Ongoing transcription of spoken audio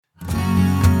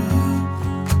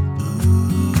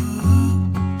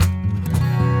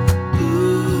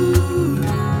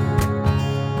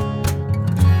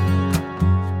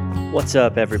What's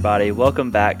up, everybody? Welcome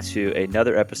back to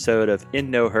another episode of In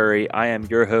No Hurry. I am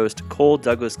your host, Cole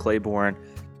Douglas Claiborne.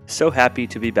 So happy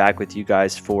to be back with you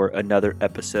guys for another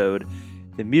episode.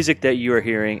 The music that you are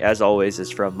hearing, as always,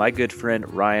 is from my good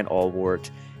friend Ryan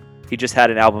Allwart. He just had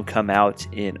an album come out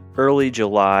in early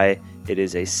July. It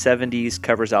is a 70s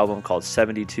covers album called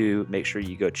 72. Make sure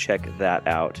you go check that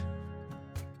out.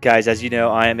 Guys, as you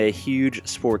know, I am a huge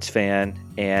sports fan,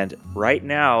 and right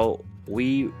now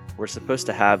we're supposed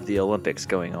to have the Olympics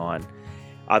going on.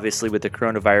 Obviously, with the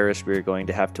coronavirus, we're going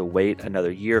to have to wait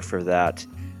another year for that.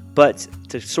 But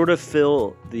to sort of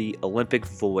fill the Olympic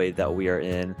void that we are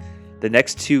in, the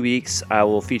next 2 weeks, I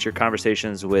will feature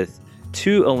conversations with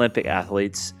two Olympic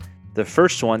athletes. The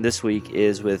first one this week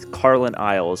is with Carlin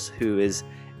Isles, who is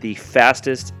the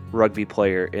fastest rugby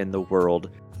player in the world.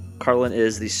 Carlin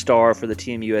is the star for the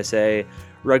Team USA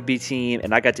rugby team,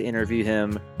 and I got to interview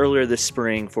him earlier this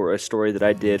spring for a story that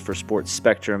I did for Sports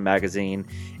Spectrum magazine,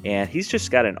 and he's just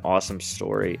got an awesome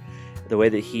story. The way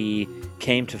that he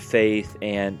came to faith,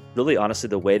 and really honestly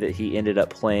the way that he ended up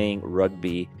playing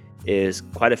rugby, is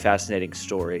quite a fascinating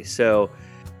story. So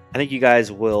I think you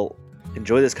guys will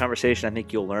enjoy this conversation. I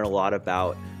think you'll learn a lot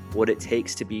about what it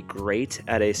takes to be great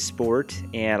at a sport,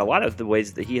 and a lot of the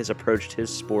ways that he has approached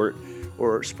his sport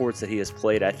or sports that he has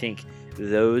played. I think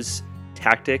those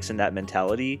tactics and that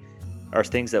mentality are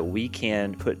things that we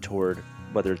can put toward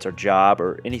whether it's our job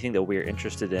or anything that we're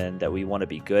interested in that we want to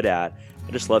be good at.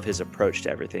 I just love his approach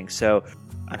to everything. So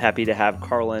I'm happy to have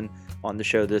Carlin on the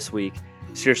show this week.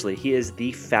 Seriously, he is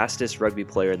the fastest rugby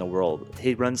player in the world.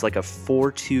 He runs like a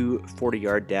 4.2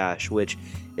 40-yard dash, which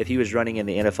if he was running in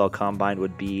the NFL Combine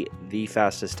would be the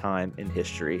fastest time in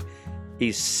history.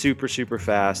 He's super, super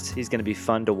fast. He's going to be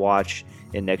fun to watch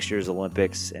in next year's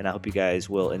Olympics, and I hope you guys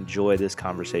will enjoy this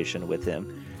conversation with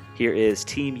him. Here is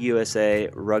Team USA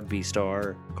rugby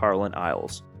star Carlin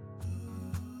Isles.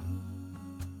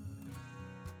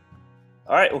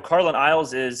 All right, well, Carlin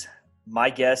Isles is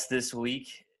my guest this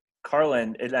week.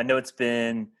 Carlin, I know it's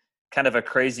been kind of a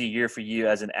crazy year for you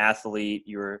as an athlete.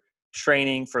 You were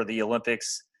training for the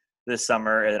Olympics this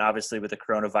summer, and obviously with the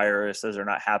coronavirus, those are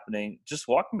not happening. Just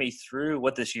walk me through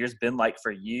what this year's been like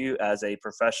for you as a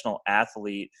professional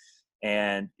athlete.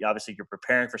 And obviously you're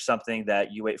preparing for something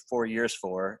that you wait 4 years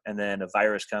for, and then a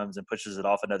virus comes and pushes it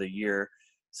off another year.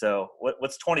 So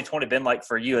what's 2020 been like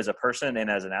for you as a person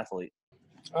and as an athlete?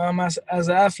 As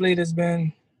an athlete, it's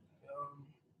been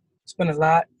a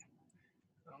lot,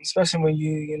 especially when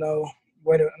you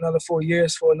wait another 4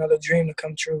 years for another dream to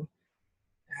come true,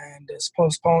 and it's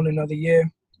postponed another year,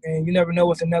 and you never know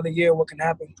with another year what can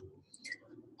happen.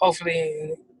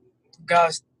 Hopefully,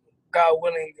 God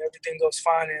willing, everything goes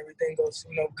fine and everything goes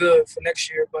good for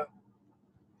next year. But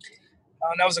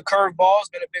that was a curveball. It's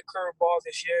been a big curveball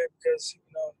this year because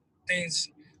things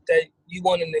that you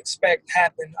wouldn't expect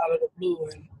happen out of the blue,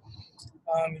 and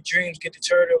your dreams get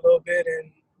deterred a little bit,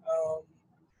 and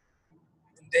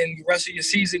then the rest of your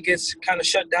season gets kind of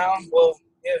shut down. Well,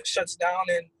 yeah, it shuts down,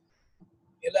 and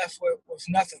you're left with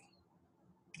nothing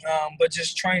but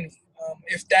just training,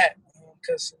 if that,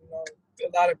 because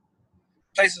a lot of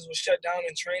places were shut down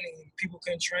in training, and people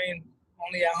couldn't train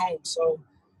only at home. So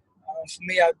for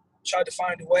me, I tried to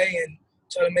find a way and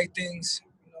try to make things,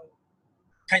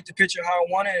 paint the picture how I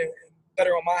wanted and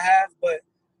better on my half. But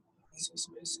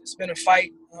it's been a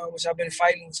fight, which I've been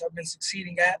fighting, which I've been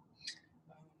succeeding at.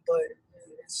 But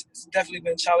it's definitely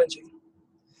been challenging.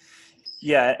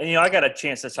 Yeah, and I got a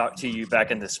chance to talk to you back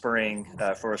in the spring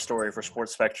for a story for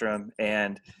Sports Spectrum,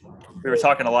 and we were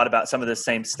talking a lot about some of the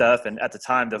same stuff. And at the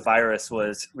time, the virus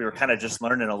we were kind of just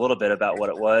learning a little bit about what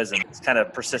it was, and it's kind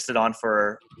of persisted on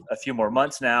for a few more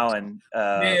months now. And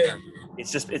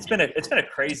it's been a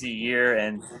crazy year.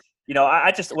 And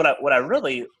I just what I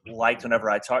really liked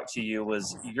whenever I talked to you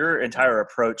was your entire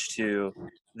approach to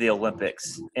the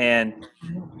Olympics. And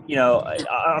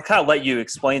I'll kind of let you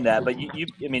explain that, but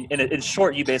I mean, in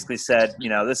short, you basically said,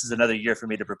 this is another year for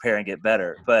me to prepare and get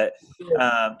better. But,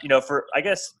 for, I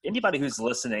guess, anybody who's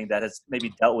listening that has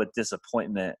maybe dealt with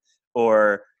disappointment,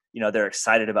 or, they're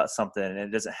excited about something and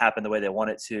it doesn't happen the way they want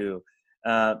it to,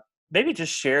 maybe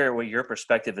just share what your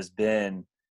perspective has been.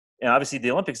 Obviously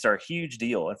the Olympics are a huge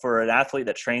deal. And for an athlete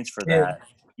that trains for that,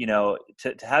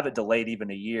 to have it delayed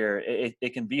even a year,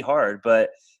 it can be hard. But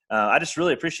I just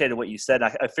really appreciated what you said.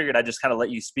 I figured I'd just kind of let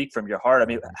you speak from your heart. I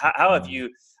mean, how have you,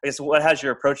 I guess, what has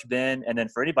your approach been? And then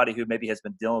for anybody who maybe has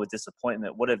been dealing with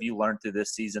disappointment, what have you learned through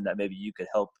this season that maybe you could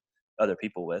help other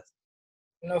people with?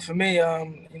 For me,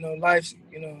 life,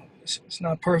 it's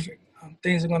not perfect.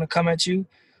 Things are going to come at you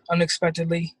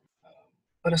unexpectedly,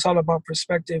 but it's all about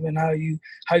perspective and how you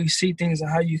see things and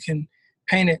how you can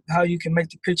paint it, how you can make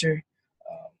the picture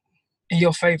in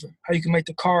your favor, how you can make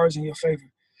the cards in your favor.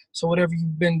 So whatever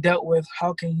you've been dealt with,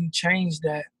 how can you change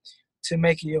that to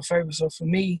make it your favor? So for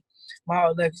me, my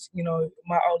outlet,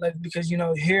 because,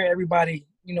 here everybody,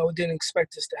 didn't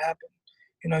expect this to happen.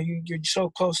 You're so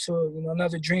close to,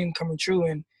 another dream coming true,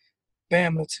 and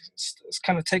bam, it's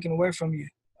kind of taken away from you.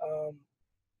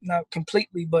 Not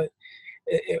completely, but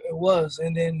it was.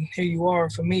 And then here you are.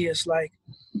 For me, it's like,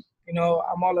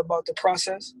 I'm all about the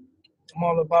process. I'm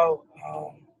all about,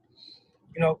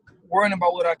 worrying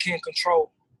about what I can't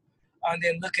control, and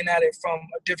then looking at it from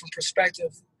a different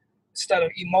perspective instead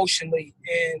of emotionally,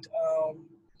 and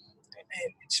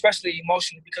especially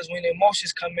emotionally, because when the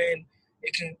emotions come in,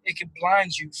 it can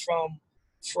blind you from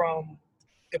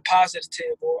the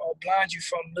positive, or blind you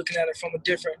from looking at it from a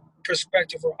different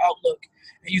perspective or outlook,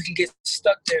 and you can get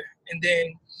stuck there. And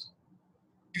then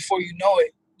before you know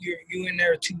it, you're in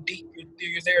there too deep.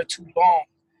 You're there too long,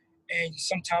 and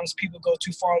sometimes people go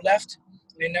too far left,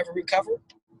 they never recover.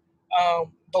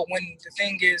 But when the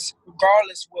thing is,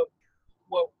 regardless what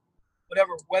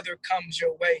whatever weather comes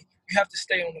your way, you have to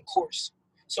stay on the course.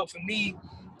 So for me,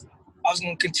 I was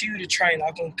going to continue to train.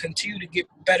 I'm going to continue to get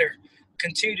better.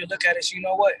 Continue to look at it. So you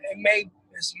know what? It may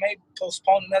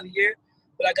postpone another year,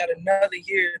 but I got another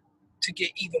year to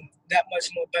get even that much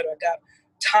more better. I got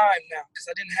time now because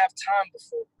I didn't have time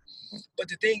before. But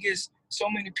the thing is, so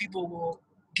many people will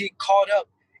get caught up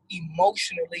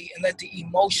emotionally and let the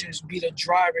emotions be the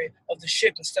driver of the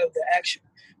ship instead of the action.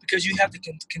 Because you have to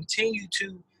continue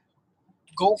to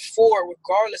go forward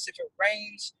regardless if it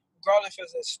rains, regardless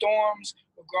if it storms,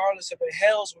 regardless if it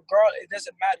hails, it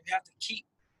doesn't matter. You have to keep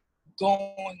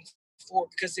going forward,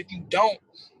 because if you don't,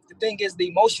 the thing is, the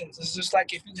emotions, it's just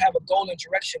like if you have a goal and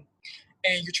direction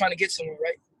and you're trying to get somewhere,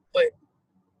 right? But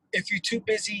if you're too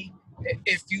busy,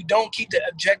 if you don't keep the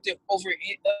objective over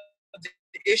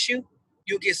the issue,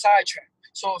 you'll get sidetracked.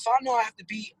 So if I know I have to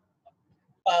be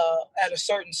at a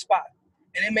certain spot,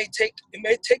 and it may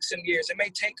take some years, it may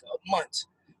take months,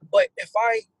 but if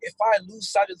I lose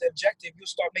sight of the objective, you'll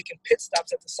start making pit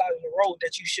stops at the side of the road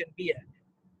that you shouldn't be at,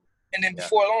 and then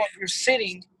before long you're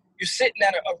sitting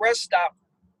at a rest stop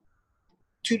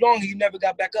too long, and you never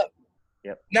got back up.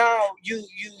 Yep. Now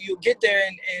you get there,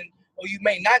 and or you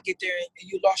may not get there,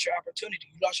 and you lost your opportunity.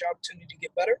 You lost your opportunity to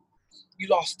get better. You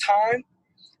lost time,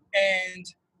 and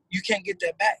you can't get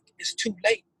that back. It's too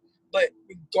late. But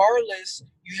regardless,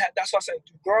 that's why I say,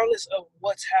 regardless of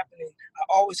what's happening, I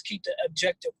always keep the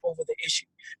objective over the issue,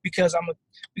 because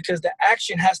because the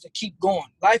action has to keep going.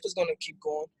 Life is going to keep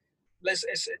going.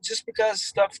 It's just because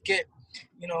stuff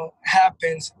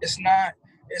happens, it's not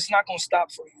going to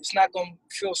stop for you. It's not going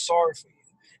to feel sorry for you.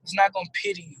 It's not going to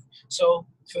pity you. So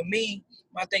for me,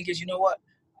 my thing is, you know what?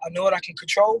 I know what I can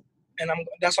control, and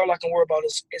that's all I can worry about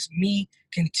is me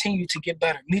continue to get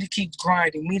better, me to keep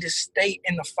grinding, me to stay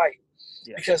in the fight.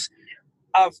 Yeah. Because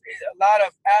a lot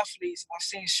of athletes I've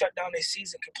seen shut down their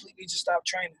season completely, just stop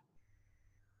training.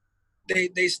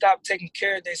 They stop taking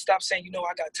care. They stop saying,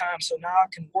 I got time, so now I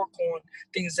can work on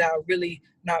things that I'm really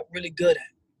not really good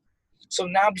at. So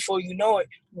now, before you know it,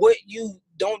 what you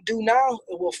don't do now,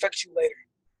 it will affect you later.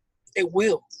 It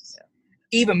will. Yeah.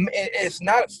 Even if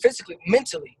not physically,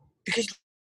 mentally, because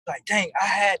like, dang,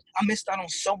 I missed out on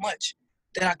so much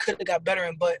that I could have got better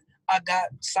in, but I got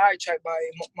sidetracked by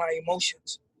my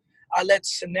emotions. I let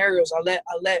scenarios, I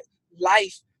let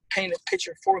life paint a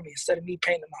picture for me instead of me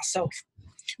painting myself.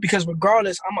 Because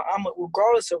regardless,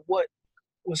 regardless of what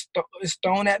is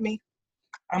thrown at me,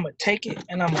 I'm gonna take it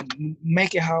and I'm gonna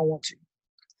make it how I want to,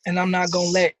 and I'm not gonna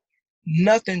let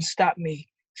nothing stop me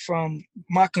from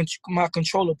my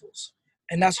controllables,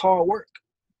 and that's hard work.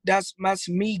 That's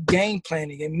me game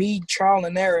planning and me trial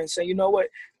and error and say, you know what,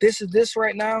 this is this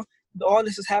right now. All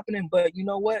this is happening, but you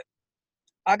know what?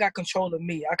 I got control of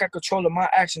me. I got control of my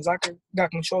actions.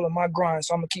 Got control of my grind.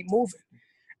 So I'm gonna keep moving.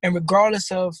 And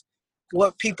regardless of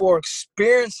what people are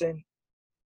experiencing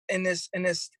in this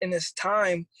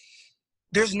time,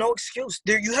 there's no excuse.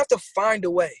 You have to find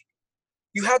a way.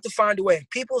 You have to find a way.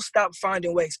 People stop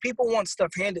finding ways. People want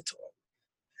stuff handed to them.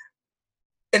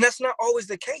 And that's not always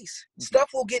the case. Mm-hmm. Stuff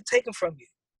will get taken from you.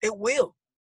 It will.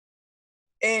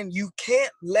 And you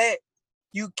have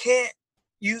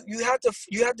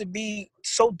to be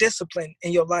so disciplined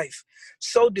in your life,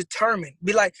 so determined.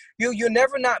 Be like, you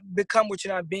never not become what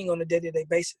you're not being on a day-to-day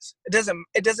basis.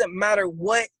 It doesn't matter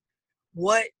what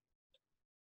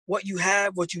you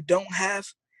have, what you don't have.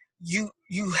 You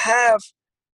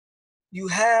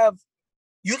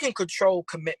can control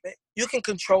commitment. You can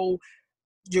control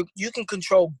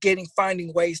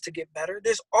finding ways to get better.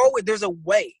 There's a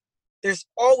way. There's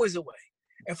always a way.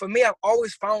 And for me, I've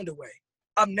always found a way.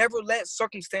 I've never let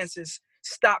circumstances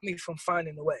stop me from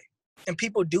finding a way. And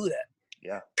people do that.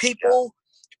 Yeah. People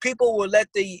will let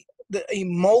the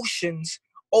emotions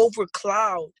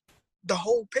overcloud the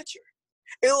whole picture.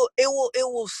 It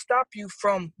will stop you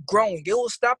from growing. It will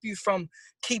stop you from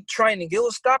keep training. It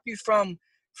will stop you from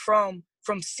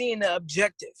seeing the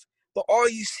objective. But all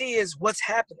you see is what's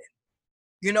happening,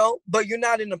 you know, but you're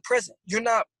not in the present. You're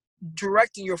not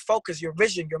directing your focus, your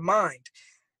vision, your mind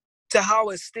to how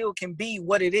it still can be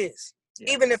what it is.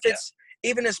 Yeah. Even if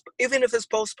it's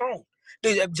postponed.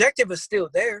 The objective is still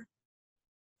there.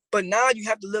 But now you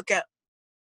have to look at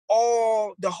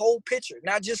the whole picture,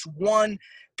 not just one.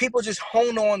 People just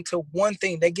hone on to one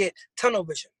thing. They get tunnel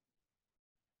vision.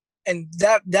 And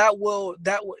that will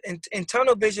in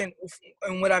tunnel vision,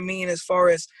 and what I mean as far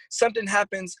as something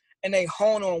happens and they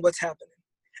hone on what's happening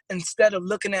instead of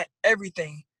looking at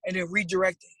everything and then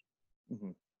redirecting.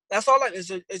 Mm-hmm. That's all is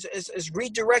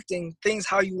redirecting things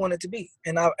how you want it to be.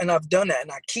 And I've done that,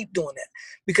 and I keep doing that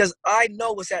because I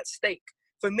know what's at stake.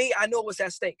 For me, I know what's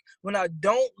at stake. When I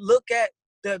don't look at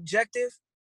the objective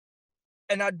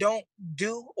and I don't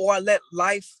do, or I let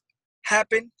life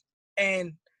happen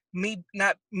and me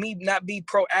not be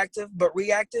proactive but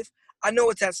reactive, I know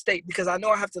it's at stake because I know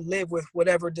I have to live with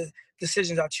whatever the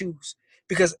decisions I choose.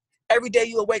 Because every day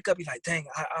you'll wake up, you're like, dang,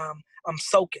 I'm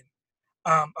soaking.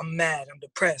 I'm mad, I'm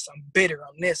depressed, I'm bitter,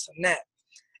 I'm this, I'm that.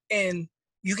 And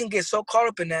you can get so caught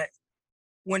up in that.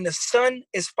 When the sun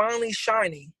is finally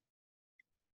shining,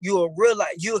 you'll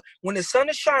realize when the sun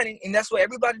is shining, and that's what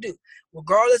everybody do,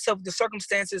 regardless of the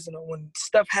circumstances and when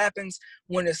stuff happens,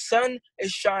 when the sun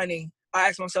is shining, I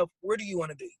ask myself, where do you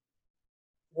want to be?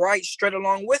 Right straight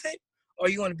along with it? Or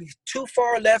you want to be too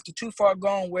far left or too far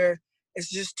gone where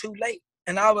it's just too late?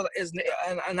 And I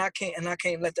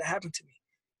can't let that happen to me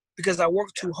because I work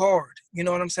too hard. You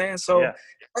know what I'm saying? So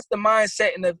that's the mindset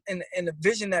and the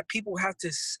vision that people have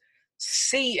to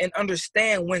see and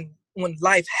understand when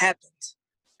life happens.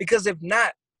 Because if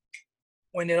not,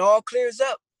 when it all clears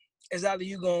up, it's either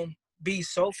you're going to be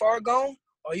so far gone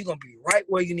or you're going to be right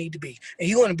where you need to be. And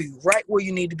you want to be right where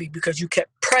you need to be because you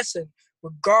kept pressing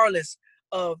regardless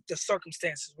of the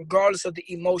circumstances, regardless of the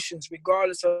emotions,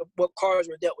 regardless of what cards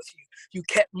were dealt with you. You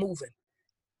kept moving.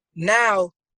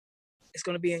 Now it's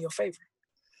going to be in your favor.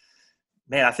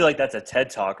 Man, I feel like that's a TED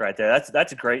Talk right there.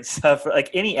 That's great stuff.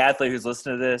 Like any athlete who's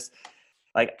listening to this,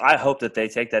 like I hope that they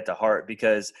take that to heart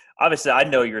because obviously I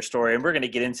know your story and we're going to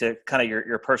get into kind of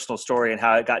your personal story and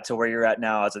how it got to where you're at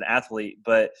now as an athlete.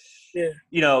 But,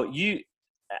 you know,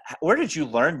 where did you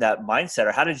learn that mindset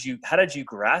or how did you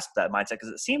grasp that mindset? Because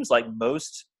it seems like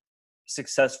most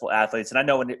successful athletes, and I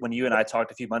know when you and I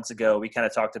talked a few months ago, we kind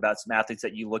of talked about some athletes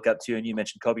that you look up to and you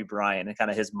mentioned Kobe Bryant and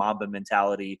kind of his Mamba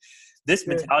mentality. This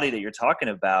mentality that you're talking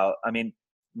about, I mean,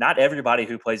 not everybody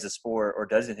who plays a sport or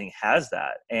does anything has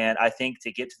that. And I think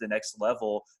to get to the next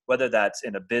level, whether that's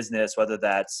in a business, whether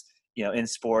that's, you know, in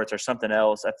sports or something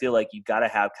else, I feel like you got to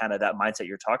have kind of that mindset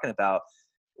you're talking about.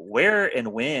 Where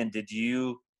and when did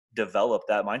you develop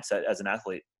that mindset as an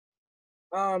athlete?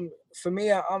 For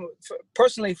me,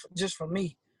 personally, just for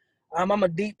me, I'm a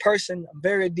deep person. I'm a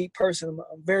very deep person.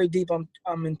 I'm very deep.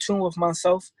 I'm in tune with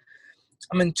myself.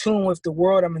 I'm in tune with the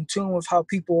world. I'm in tune with how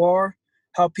people are,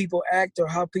 how people act, or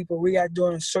how people react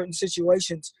during certain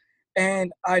situations.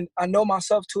 And I know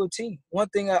myself to a T. One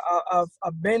thing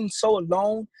I've been so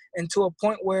alone and to a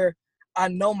point where I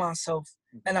know myself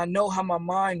and I know how my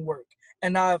mind works.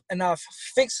 And I've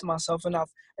fixed myself and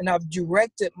I've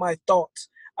directed my thoughts.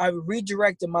 I've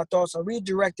redirected my thoughts. I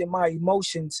redirected my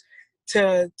emotions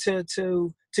to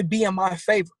be in my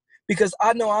favor because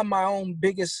I know I'm my own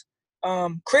biggest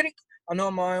critic. I know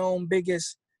I'm my own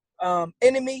biggest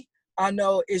enemy. I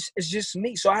know it's just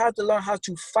me. So I have to learn how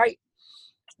to fight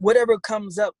whatever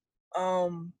comes up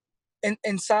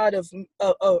inside of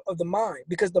the mind,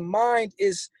 because the mind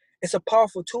it's a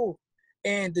powerful tool.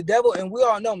 And the devil, and we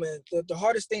all know, man, the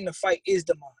hardest thing to fight is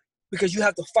the mind because you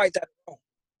have to fight that alone.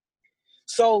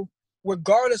 So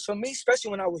regardless, for me, especially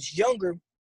when I was younger,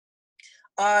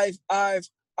 I've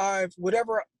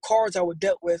whatever cards I were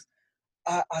dealt with,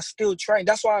 I still trained.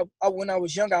 That's why when I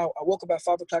was younger, I woke up at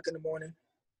 5 o'clock in the morning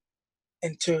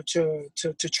and to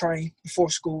train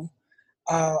before school.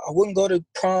 I wouldn't go to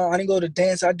prom. I didn't go to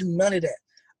dance. I do none of that.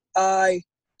 I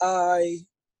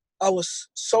was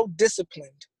so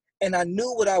disciplined, and I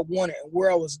knew what I wanted and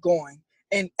where I was going.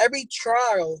 And every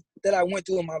trial that I went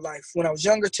through in my life, when I was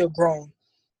younger till grown,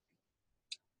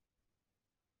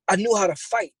 I knew how to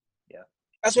fight. Yeah,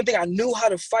 that's one thing. I knew how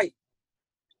to fight,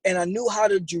 and I knew how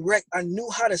to direct. I knew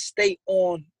how to stay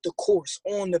on the course,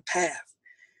 on the path,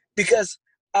 because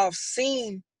I've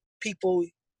seen people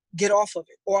get off of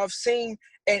it, or I've seen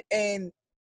and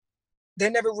they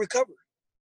never recovered.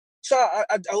 So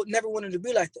I never wanted to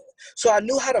be like that. So I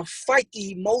knew how to fight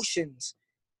the emotions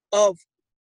of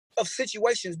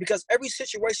situations, because every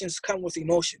situation comes with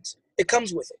emotions. It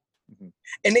comes with it. Mm-hmm.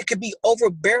 And it could be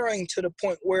overbearing to the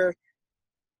point where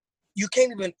you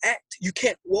can't even act. You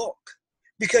can't walk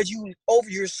because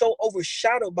you're so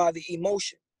overshadowed by the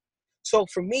emotion. So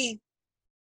for me,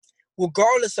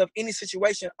 regardless of any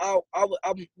situation, I'm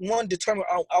one determined.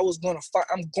 I was going to fight.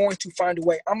 I'm going to find a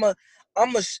way. I'm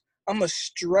a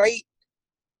straight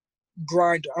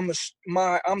grinder. I'm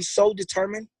so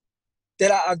determined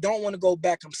that I don't want to go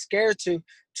back. I'm scared to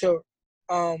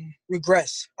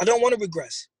regress. I don't want to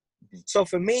regress. So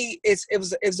for me, it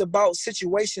was about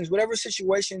situations. Whatever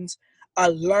situations, I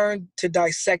learned to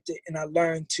dissect it, and I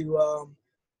learned to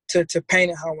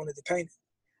paint it how I wanted to paint it.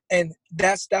 And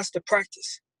that's the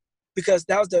practice, because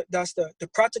that's the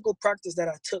practical practice that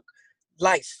I took.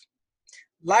 Life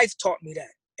taught me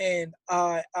that, and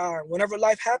I whenever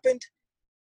life happened,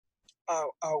 I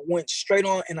went straight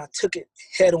on and I took it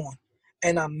head on,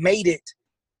 and I made it.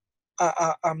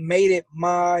 I made it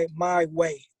my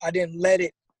way. I didn't let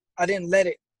it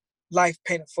life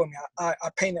paint it for me. I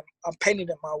painted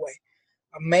it my way.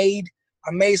 I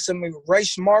made some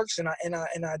erase marks, and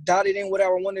I dotted in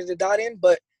whatever I wanted to dot in,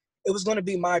 but it was going to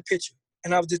be my picture,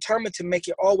 and I was determined to make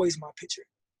it always my picture.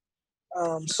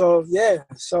 So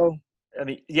I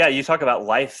mean, yeah, you talk about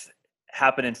life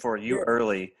happening for you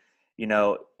early,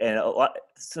 and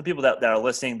some people that are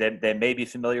listening, they may be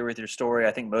familiar with your story.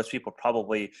 I think most people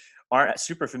probably aren't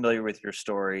super familiar with your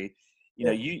story.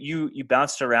 You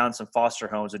bounced around some foster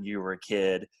homes when you were a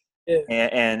kid,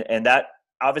 and that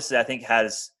obviously I think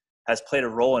has played a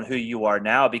role in who you are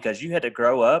now, because you had to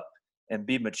grow up and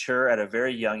be mature at a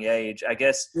very young age. I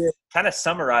guess kind of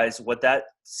summarize what that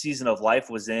season of life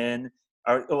was in,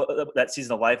 or that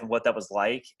season of life and what that was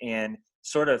like, and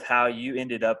sort of how you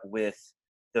ended up with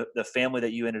the family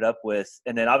that you ended up with.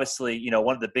 And then obviously,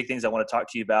 one of the big things I want to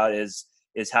talk to you about is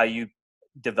how you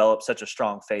developed such a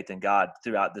strong faith in God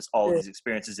throughout all of these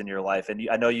experiences in your life. And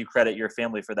I know you credit your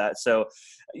family for that. So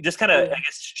you just kind of, I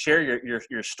guess, share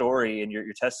your story and your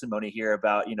testimony here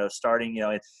about, starting,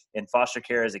 in foster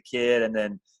care as a kid, and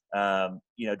then,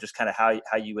 just kind of how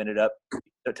you ended up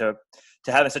to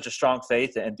having such a strong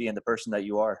faith and being the person that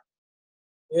you are.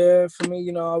 Yeah, for me,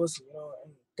 I was,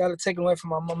 got it taken away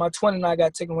from my twin, and I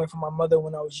got taken away from my mother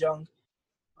when I was young,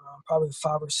 probably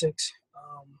 5 or 6.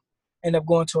 Ended up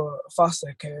going to a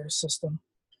foster care system.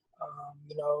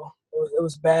 It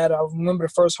was bad. I remember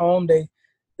the first home,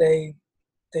 they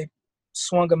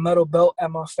swung a metal belt at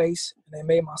my face, and they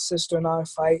made my sister and I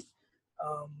fight.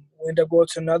 We ended up going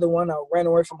to another one. I ran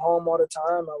away from home all the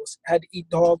time. Had to eat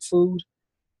dog food.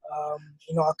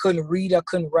 I couldn't read. I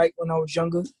couldn't write when I was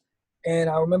younger. And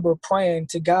I remember praying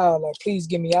to God, like, please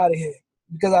get me out of here.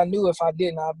 Because I knew if I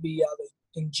didn't, I'd be either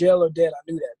in jail or dead. I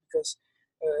knew that, because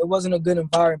it wasn't a good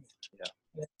environment. Yeah.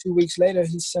 And 2 weeks later,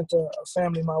 he sent a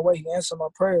family my way. He answered my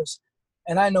prayers.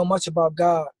 And I didn't know much about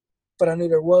God, but I knew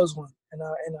there was one. And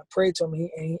I prayed to him.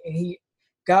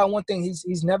 God, one thing,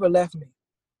 he's never left me.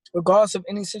 Regardless of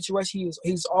any situation,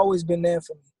 he's always been there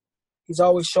for me. He's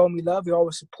always shown me love. He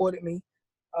always supported me.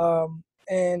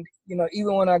 And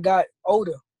even when I got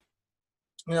older,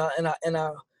 my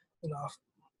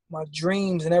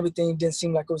dreams and everything didn't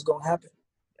seem like it was going to happen.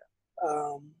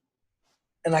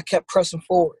 And I kept pressing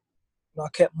forward. I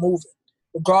kept moving,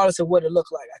 regardless of what it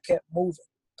looked like. I kept moving.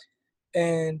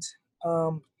 And,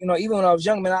 even when I was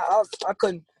young, man, I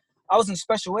was in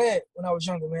special ed when I was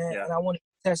younger, man. Yeah. And I wanted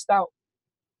to test out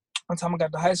one time I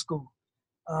got to high school.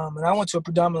 And I went to a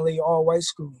predominantly all-white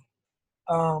school.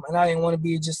 And I didn't want to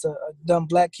be just a dumb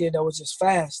black kid that was just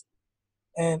fast.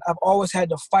 And I've always had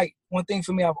to fight. One thing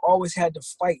for me, I've always had to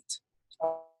fight.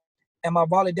 And I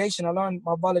learned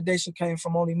my validation came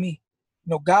from only me.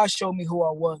 God showed me who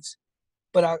I was.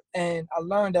 But I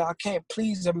learned that I can't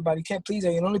please everybody, can't please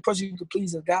everybody. The only person you can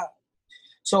please is God.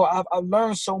 So I've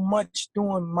learned so much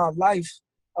during my life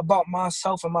about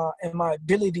myself and my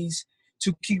abilities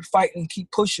to keep fighting,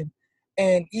 keep pushing.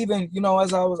 And even,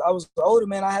 as I was older,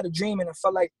 man, I had a dream, and it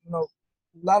felt like, a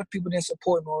lot of people didn't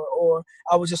support me, or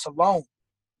I was just alone.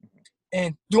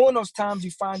 And during those times,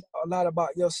 you find a lot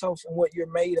about yourself and what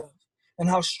you're made of, and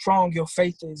how strong your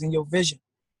faith is and your vision.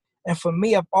 And for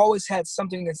me, I've always had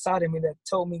something inside of me that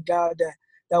told me, God, that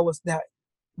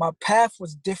my path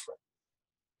was different.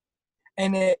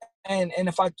 And if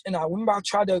I remember I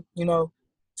tried to,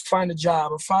 find a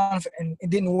job and it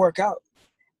didn't work out.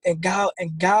 And God,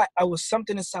 I was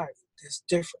something inside that's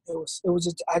different. It was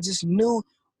just, I just knew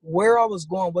where I was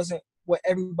going wasn't what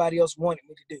everybody else wanted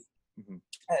me to do. Mm-hmm.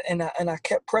 And I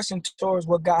kept pressing towards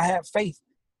what God had faith.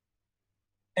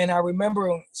 And I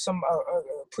remember some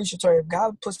preacher told me, if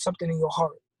God put something in your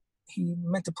heart, he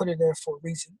meant to put it there for a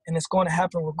reason. And it's going to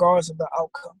happen regardless of the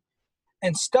outcome.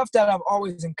 And stuff that I've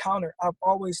always encountered, I've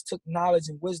always took knowledge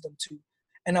and wisdom to.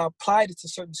 And I applied it to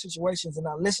certain situations. And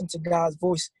I listened to God's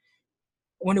voice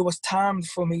when it was time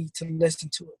for me to listen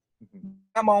to it. Mm-hmm.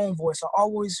 Not my own voice. I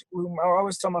always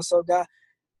tell myself, God,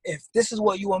 if this is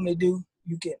what you want me to do,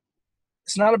 you can.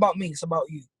 It's not about me. It's about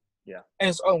you. Yeah.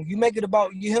 And so you make it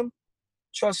about him,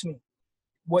 trust me.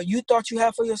 What you thought you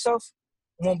had for yourself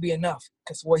won't be enough,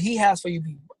 because what he has for you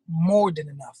be more than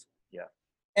enough. Yeah.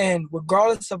 And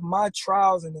regardless of my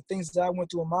trials and the things that I went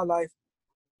through in my life,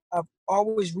 I've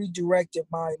always redirected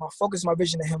my focus, my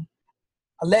vision to him.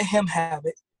 I let him have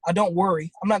it. I don't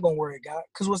worry. I'm not going to worry, God,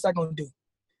 because what's that going to do?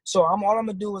 So all I'm going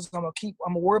to do is I'm going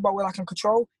to worry about what I can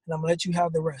control, and I'm going to let you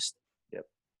have the rest. Yep.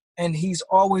 And he's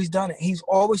always done it. He's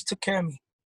always took care of me.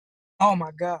 Oh,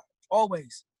 my God.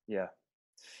 Always. Yeah.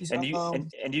 He's, And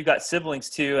you got siblings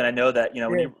too. And I know that,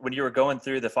 when you were going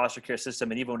through the foster care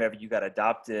system, and even whenever you got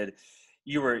adopted,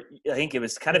 I think it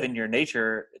was kind of in your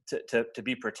nature to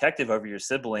be protective over your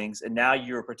siblings. And now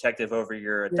you were protective over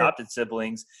your adopted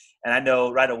siblings. And I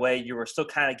know right away you were still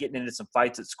kind of getting into some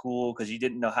fights at school because you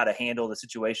didn't know how to handle the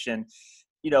situation.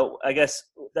 I guess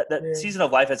that season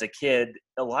of life as a kid,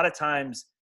 a lot of times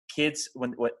kids,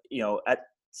 at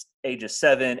ages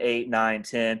 7, 8, 9,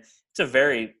 10, it's a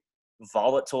very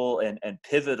volatile and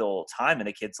pivotal time in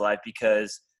a kid's life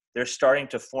because they're starting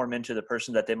to form into the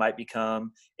person that they might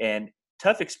become. And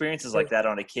tough experiences like that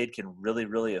on a kid can really,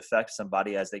 really affect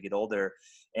somebody as they get older.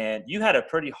 And you had a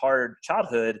pretty hard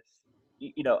childhood.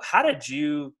 How did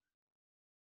you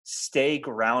stay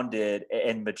grounded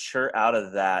and mature out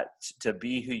of that to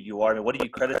be who you are? I mean, what do you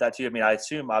credit that to? I mean, I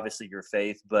assume obviously your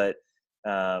faith, but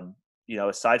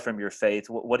aside from your faith,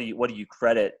 what do you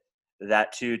credit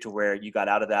that to where you got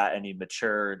out of that and you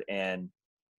matured and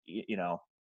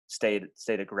stayed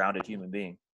a grounded human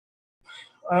being?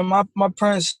 My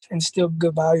parents instilled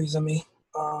good values in me.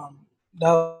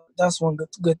 That's one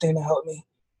good thing that helped me.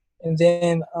 And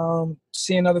then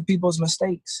seeing other people's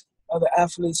mistakes, other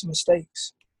athletes'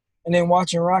 mistakes, and then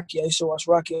watching Rocky. I used to watch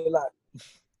Rocky a lot,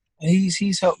 and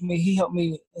he's helped me. He helped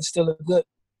me instill a good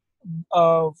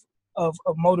of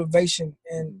motivation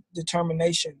and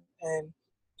determination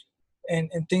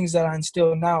and things that I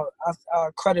instill now. I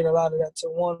credit a lot of that to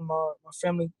one, my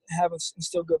family having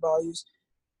instilled good values.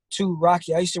 2,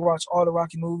 Rocky. I used to watch all the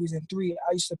Rocky movies. And 3,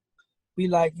 I used to be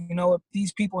like,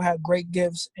 these people have great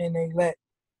gifts and they let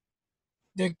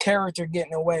their character get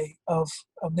in the way of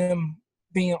them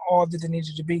being all that they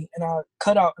needed to be. And I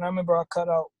remember I cut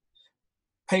out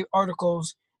paid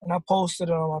articles and I posted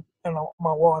it on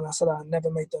my wall, and I said I never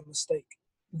make that mistake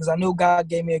because I knew God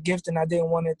gave me a gift and I didn't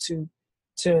want it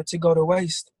to go to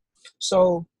waste.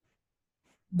 So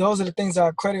those are the things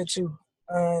I credit to,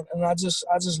 and I just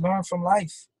learned from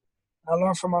life. I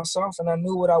learned from myself, and I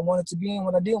knew what I wanted to be and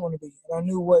what I didn't want to be, and I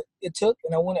knew what it took,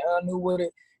 and I knew what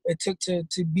it took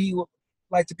to be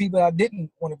like the people I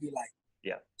didn't want to be like.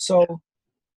 Yeah. So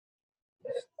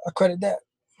I credit that.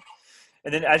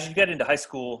 And then as you get into high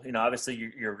school, obviously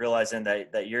you're realizing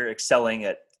that you're excelling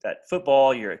at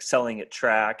football, you're excelling at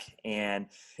track, and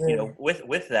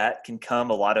with that can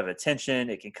come a lot of attention.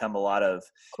 It can come a lot of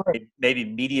maybe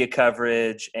media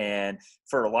coverage, and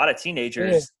for a lot of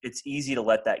teenagers, it's easy to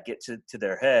let that get to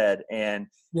their head. And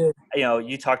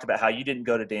you talked about how you didn't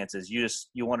go to dances.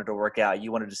 You wanted to work out.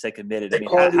 You wanted to stay committed. I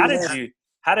mean,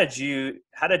 how did you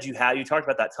talked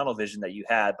about that tunnel vision that you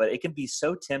had, but it can be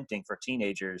so tempting for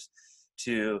teenagers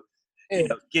to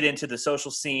get into the social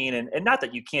scene, and not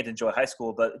that you can't enjoy high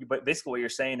school, but basically what you're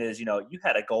saying is, you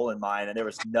had a goal in mind and there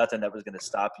was nothing that was going to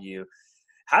stop you.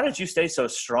 How did you stay so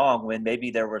strong when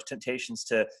maybe there were temptations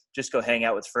to just go hang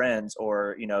out with friends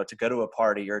or, to go to a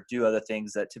party or do other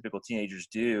things that typical teenagers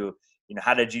do?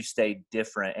 How did you stay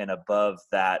different and above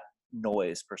that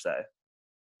noise per se?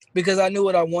 Because I knew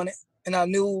what I wanted, and I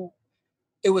knew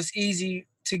it was easy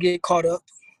to get caught up.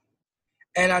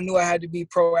 And I knew I had to be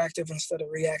proactive instead of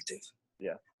reactive.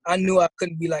 Yeah. I knew I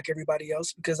couldn't be like everybody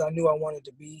else because I knew I wanted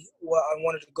to be I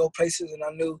wanted to go places, and I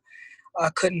knew I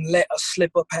couldn't let a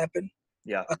slip up happen.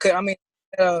 Yeah. I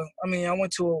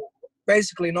went to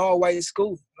basically an all-white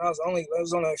school. I was only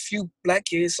a few black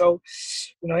kids, so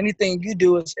anything you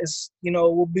do is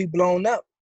will be blown up.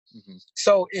 Mm-hmm.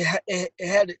 So it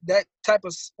had that type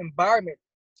of environment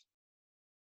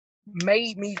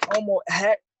made me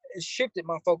it shifted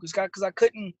my focus, because I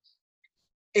couldn't.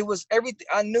 It was everything.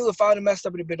 I knew if I would have messed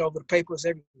up, it'd have been over the papers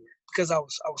everywhere. Because I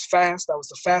was fast. I was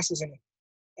the fastest in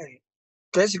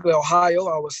basically Ohio.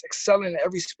 I was excelling in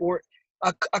every sport.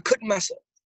 I couldn't mess up,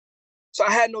 so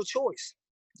I had no choice.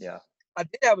 Yeah. I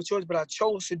did have a choice, but I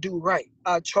chose to do right.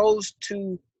 I chose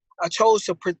to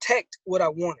protect what I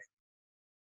wanted.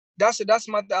 That's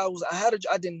my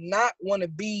I did not want to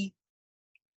be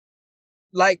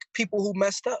like people who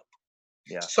messed up.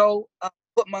 Yeah. So I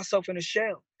put myself in a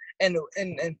shell. And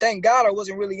thank God I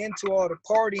wasn't really into all the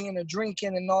partying and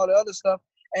drinking and all the other stuff.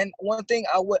 And one thing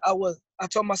I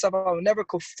told myself I would never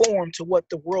conform to what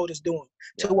the world is doing,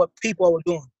 to what people are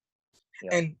doing.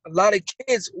 Yeah. And a lot of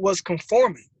kids was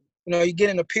conforming. You know, you get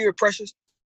into peer pressures.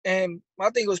 And my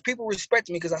thing was people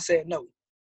respected me because I said no.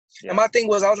 Yeah. And my thing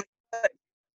was I was like,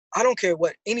 I don't care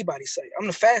what anybody say. I'm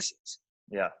the fastest.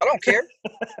 Yeah. I don't care.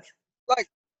 Like,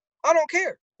 I don't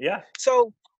care. Yeah.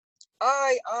 So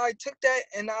I took that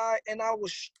and I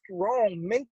was strong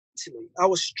mentally. I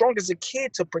was strong as a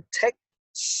kid to protect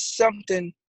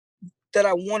something that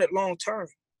I wanted long term.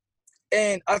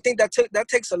 And I think that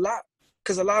takes a lot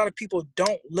because a lot of people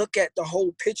don't look at the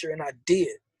whole picture, and I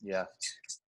did. Yeah.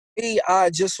 Me, I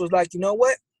just was like, you know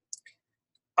what?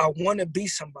 I want to be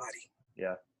somebody.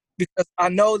 Yeah. Because I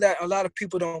know that a lot of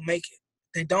people don't make it.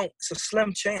 They don't. It's a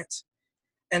slim chance.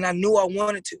 And I knew I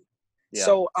wanted to. Yeah.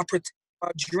 So I protected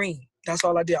my dream. That's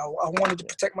all I did. I wanted to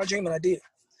protect my dream, and I did.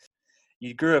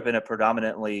 You grew up in a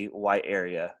predominantly white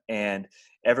area, and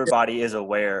everybody is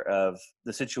aware of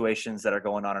the situations that are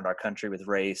going on in our country with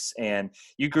race. And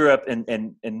you grew up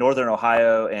in Northern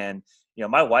Ohio, and you know,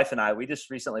 my wife and I, we just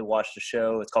recently watched a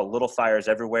show. It's called Little Fires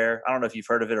Everywhere. I don't know if you've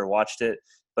heard of it or watched it,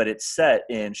 but it's set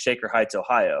in Shaker Heights,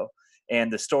 Ohio.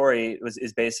 And the story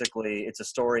is basically, it's a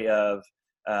story of,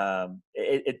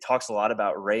 it talks a lot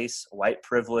about race, white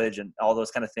privilege, and all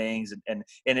those kind of things. And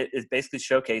it basically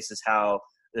showcases how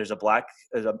there's a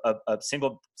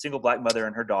single black mother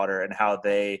and her daughter, and how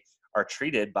they are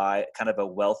treated by kind of a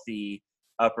wealthy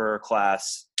upper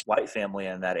class white family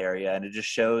in that area. And it just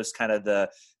shows kind of the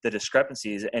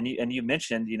discrepancies. And you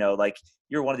mentioned, you know, like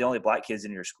you're one of the only black kids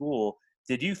in your school.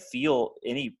 Did you feel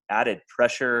any added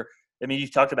pressure? I mean, you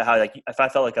talked about how, like, if I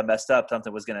felt like I messed up,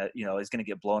 something was gonna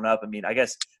get blown up. I mean, I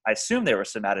guess I assume there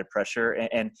was some added pressure.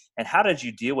 And how did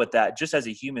you deal with that, just as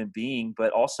a human being,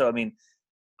 but also, I mean,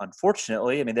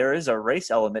 unfortunately, I mean, there is a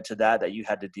race element to that you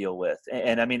had to deal with.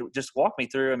 And I mean, just walk me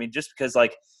through, I mean, just because,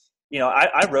 like, you know,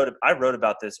 I wrote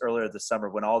about this earlier this summer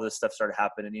when all this stuff started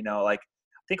happening, you know, like,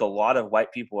 I think a lot of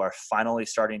white people are finally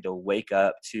starting to wake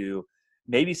up to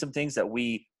maybe some things that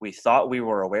we thought we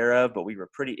were aware of, but we were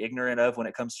pretty ignorant of when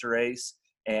it comes to race,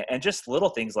 and just little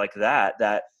things like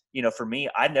that, you know, for me,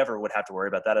 I never would have to worry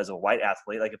about that as a white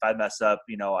athlete. Like, if I mess up,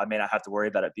 you know, I may not have to worry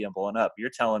about it being blown up.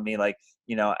 You're telling me, like,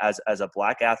 you know, as a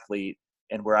black athlete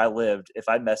and where I lived, if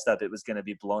I messed up, it was going to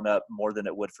be blown up more than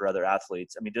it would for other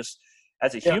athletes. I mean, just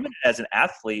as a human, as an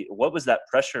athlete, what was that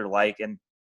pressure like, and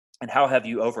how have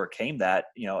you overcame that,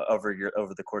 you know, over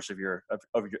the course of your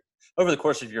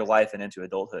life and into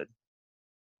adulthood?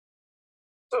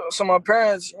 So my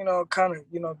parents, you know, kind of,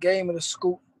 you know, gave me the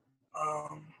scoop.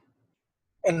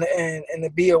 And to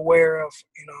be aware of,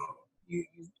 you know, you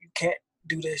can't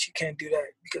do this, you can't do that,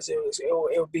 because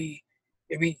it'll be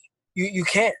you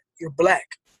can't, you're black,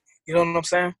 you know what I'm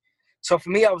saying? So for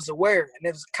me, I was aware, and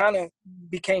it was kind of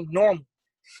became normal.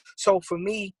 So for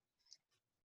me,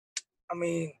 I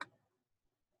mean,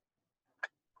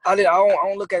 I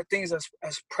don't look at things as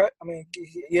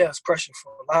it's pressure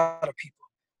for a lot of people,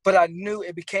 but I knew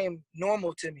it became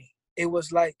normal to me. It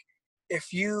was like,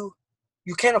 if you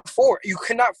cannot afford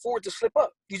to slip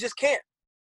up. You just can't.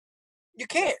 You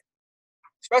can't.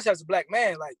 Especially as a black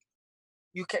man, like,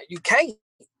 you can't.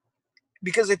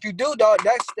 Because if you do, dog,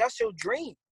 that's your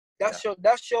dream. That's your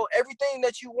everything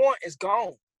that you want is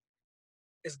gone.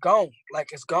 It's gone. Like,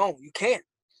 it's gone. You can't.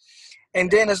 And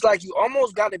then it's like you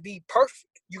almost got to be perfect.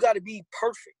 You got to be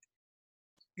perfect.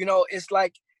 You know, it's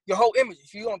like your whole image.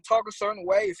 If you don't talk a certain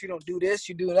way, if you don't do this,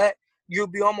 you do that, you'll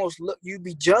be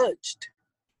judged.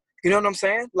 You know what I'm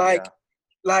saying? Like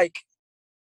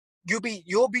you'll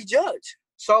be judged.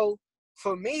 So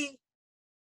for me,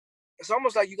 it's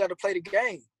almost like you got to play the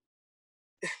game.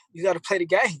 You got to play the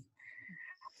game.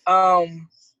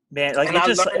 Man, like,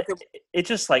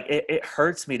 it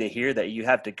hurts me to hear that you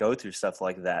have to go through stuff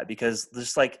like that, because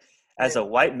just like, as a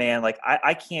white man, like,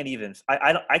 I can't even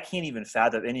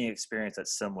fathom any experience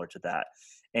that's similar to that.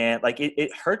 And like,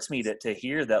 it hurts me to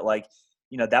hear that, like,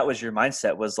 you know, that was your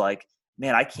mindset, was like,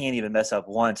 man, I can't even mess up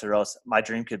once or else my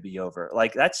dream could be over.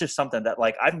 Like, that's just something that,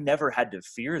 like, I've never had to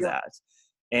fear that.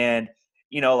 And,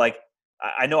 you know, like,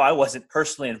 I know I wasn't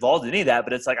personally involved in any of that,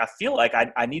 but it's like, I feel like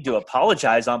I need to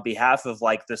apologize on behalf of,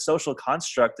 like, the social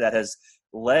construct that has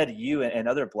led you and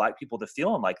other black people to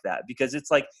feeling like that, because it's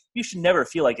like, you should never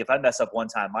feel like, if I mess up one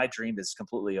time, my dream is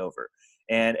completely over.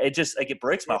 And it just like, it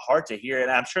breaks my heart to hear.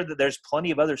 And I'm sure that there's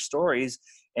plenty of other stories,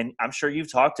 and I'm sure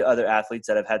you've talked to other athletes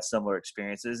that have had similar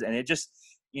experiences. And it just,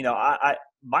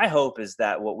 my hope is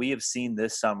that what we have seen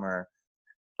this summer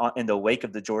in the wake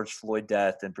of the George Floyd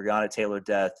death and Breonna Taylor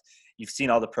death, you've seen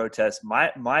all the protests.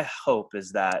 My hope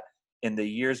is that in the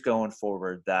years going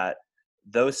forward, that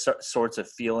those sorts of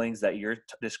feelings that you're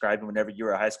describing whenever you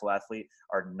were a high school athlete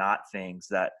are not things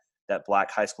that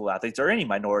Black high school athletes or any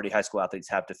minority high school athletes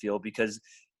have to feel, because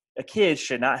a kid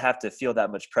should not have to feel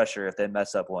that much pressure if they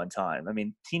mess up one time. I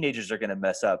mean, teenagers are going to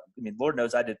mess up. I mean, Lord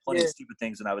knows I did plenty of stupid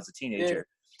things when I was a teenager,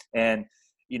 and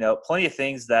plenty of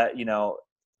things that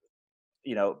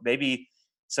maybe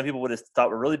some people would have thought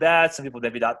were really bad. Some people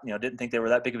maybe not, didn't think they were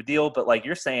that big of a deal. But like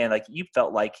you're saying, like you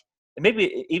felt like, and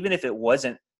maybe even if it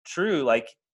wasn't true, like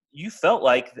you felt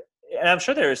like, and I'm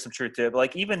sure there is some truth to it, but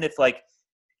like even if like,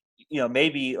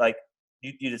 maybe like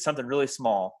you did something really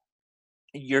small,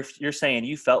 you're saying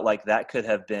you felt like that could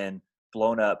have been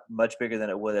blown up much bigger than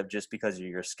it would have just because of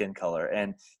your skin color.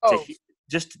 And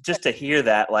just to hear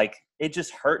that, like it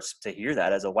just hurts to hear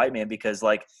that as a white man, because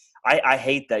like I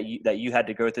hate that you had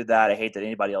to go through that. I hate that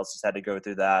anybody else has had to go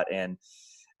through that. And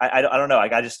I don't know.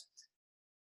 Like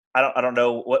I don't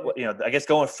know what I guess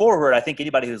going forward, I think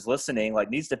anybody who's listening like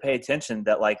needs to pay attention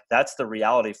that like that's the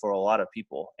reality for a lot of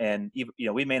people. And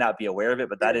we may not be aware of it,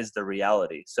 but that is the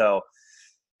reality. So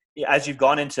as you've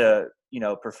gone into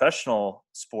professional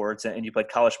sports and you played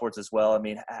college sports as well, I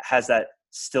mean, has that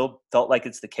still felt like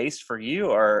it's the case for you,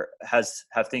 or have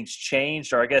things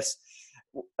changed? Or I guess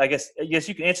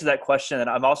you can answer that question. And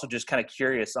I'm also just kind of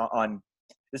curious on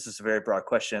this is a very broad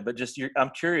question, but just I'm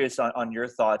curious on your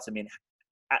thoughts. I mean,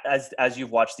 as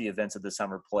you've watched the events of the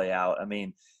summer play out, I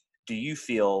mean, do you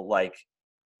feel like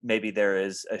maybe there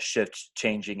is a shift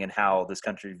changing in how this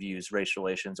country views race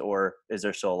relations, or is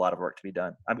there still a lot of work to be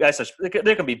done? I guess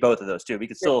there can be both of those too. We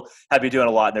can still have you doing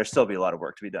a lot, and there's still be a lot of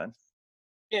work to be done.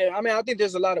 Yeah, I mean, I think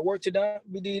there's a lot of work to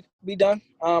be done.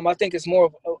 I think it's more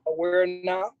aware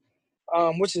now,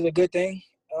 which is a good thing.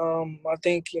 I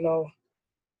think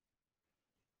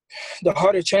the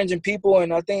heart of changing people,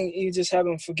 and I think even just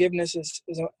having forgiveness is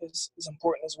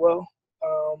important as well.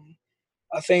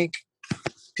 I think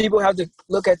people have to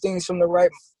look at things from the right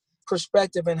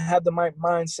perspective and have the right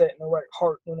mindset and the right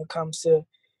heart when it comes to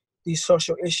these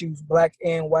social issues, Black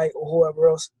and white or whoever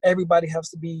else. Everybody has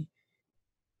to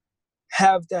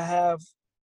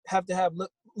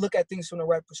look at things from the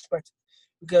right perspective,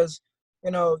 because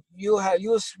you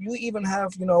even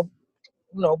have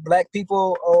Black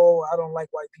people. Oh, I don't like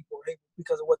white people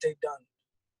because of what they've done.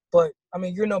 But I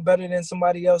mean, you're no better than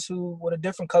somebody else who with a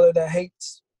different color that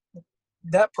hates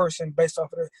that person based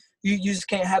off of it. You just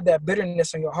can't have that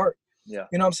bitterness in your heart. Yeah.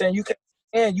 You know what I'm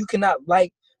saying? You cannot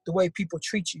like the way people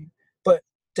treat you, but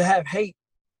to have hate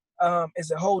is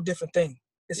a whole different thing.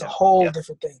 It's a whole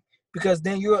different thing, because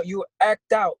then you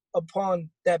act out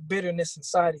upon that bitterness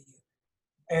inside of you,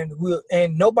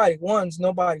 and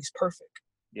nobody's perfect.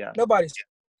 Yeah. Nobody's,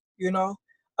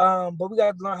 but we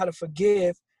got to learn how to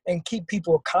forgive and keep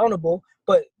people accountable.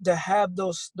 But to have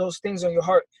those things on your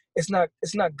heart, it's not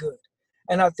good.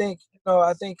 And I think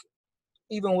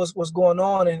even what's going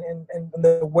on and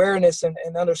the awareness and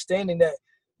understanding that,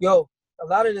 a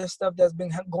lot of this stuff that's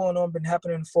been going on been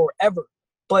happening forever,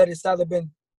 but it's either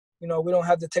been, we don't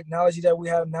have the technology that we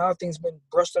have now. Things been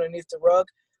brushed underneath the rug,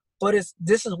 but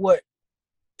this is what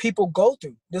people go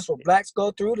through. This is what Blacks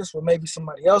go through. This is what maybe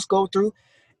somebody else go through,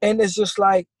 and it's just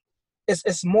like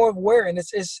it's more aware, and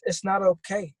it's not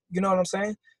okay. You know what I'm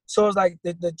saying? So it's like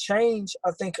the change.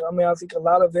 I think a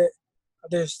lot of it.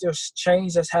 There's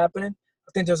change that's happening.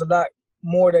 I think there's a lot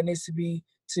more that needs to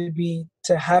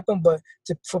happen, but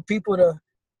for people to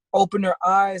open their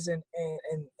eyes and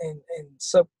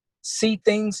see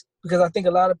things, because I think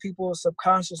a lot of people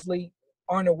subconsciously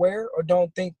aren't aware or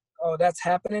don't think, oh, that's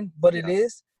happening, but it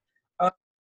is.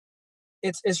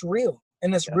 It's real,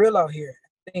 and it's real out here.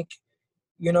 I think,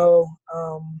 and I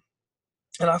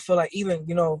feel like even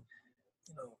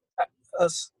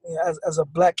us as a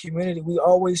Black community, we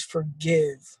always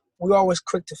forgive. We're always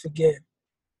quick to forgive,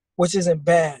 which isn't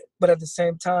bad. But at the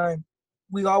same time,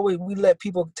 we let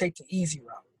people take the easy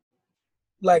route.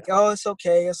 Like, oh, it's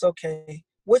okay,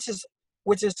 which is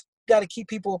got to keep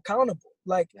people accountable.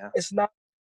 Like, it's not.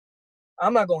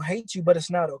 I'm not gonna hate you, but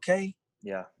it's not okay.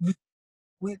 Yeah.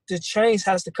 The change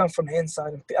has to come from the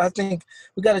inside. I think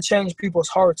we got to change people's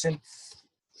hearts, and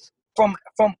from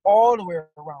all the way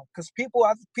around, because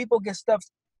people get stuff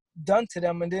done to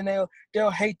them, and then they'll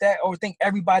hate that or think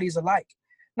everybody's alike.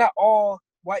 Not all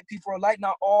white people are alike.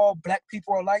 Not all Black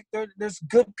people are alike. There's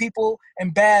good people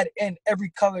and bad in every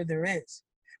color there is.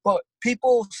 But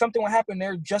something will happen,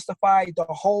 they're justified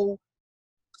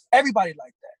everybody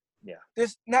like that. Yeah.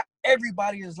 There's not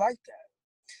everybody is like that.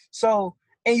 So,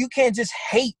 and you can't just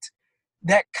hate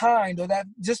that kind or that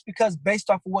just because based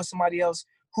off of what somebody else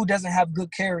who doesn't have good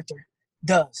character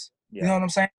does. Yeah. You know what I'm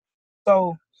saying?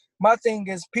 So my thing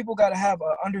is people got to have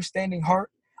an understanding heart,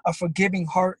 a forgiving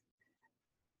heart.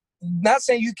 Not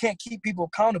saying you can't keep people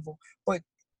accountable, but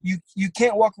you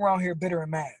can't walk around here bitter and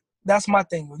mad. That's my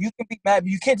thing. You can be mad,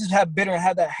 but you can't just have bitter and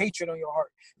have that hatred on your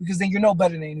heart because then you're no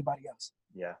better than anybody else.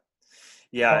 Yeah.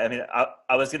 Yeah. I mean,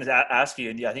 I was going to ask you,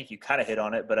 and I think you kind of hit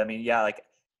on it, but I mean, yeah, like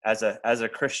as a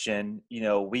Christian,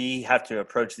 we have to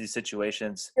approach these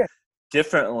situations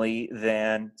differently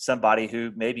than somebody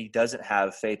who maybe doesn't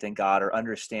have faith in God or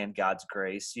understand God's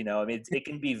grace. I mean, it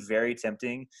can be very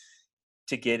tempting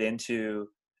to get into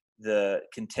the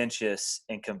contentious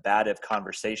and combative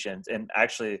conversations. And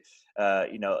actually,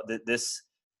 this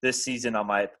season on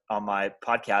my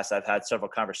podcast, I've had several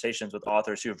conversations with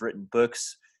authors who have written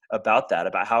books about that,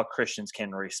 about how Christians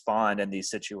can respond in these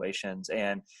situations.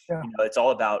 And, it's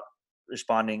all about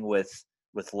responding with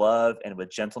love and with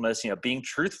gentleness, being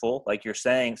truthful, like you're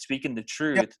saying, speaking the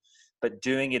truth, but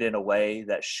doing it in a way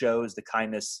that shows the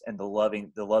kindness and the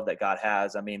love that God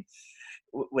has. I mean,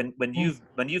 when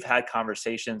you've had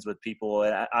conversations with people,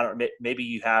 and I don't, maybe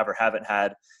you have or haven't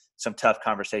had some tough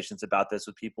conversations about this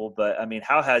with people, but I mean,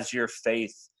 how has your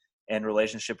faith and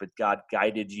relationship with God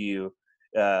guided you?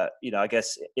 I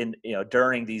guess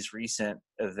during these recent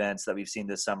events that we've seen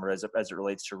this summer as it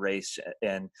relates to race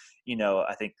and,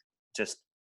 I think just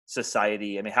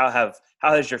society. I mean, how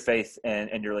has your faith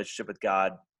and your relationship with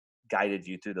God guided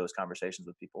you through those conversations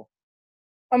with people?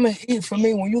 I mean, for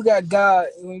me, when you got God,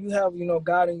 when you have,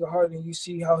 God in your heart and you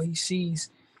see how he sees,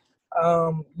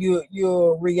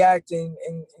 you're reacting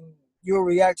and you'll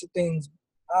react to things,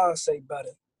 I'll say better.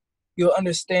 You'll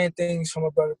understand things from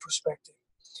a better perspective.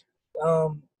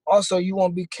 Also, you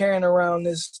won't be carrying around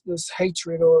this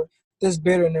hatred or this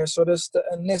bitterness or this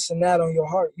and that on your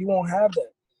heart. You won't have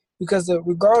that because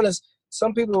regardless,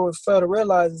 some people will fail to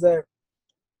realize that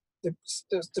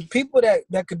the people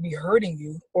that could be hurting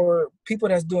you or people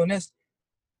that's doing this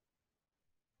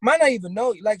might not even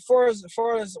know you. Like as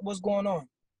far as what's going on,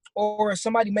 or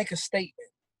somebody make a statement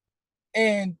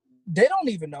and they don't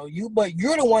even know you, but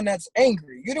you're the one that's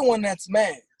angry. You're the one that's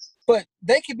mad, but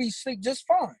they could be asleep just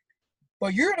fine.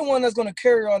 But you're the one that's going to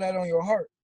carry all that on your heart.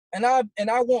 And I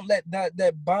won't let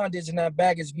that bondage and that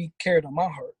baggage be carried on my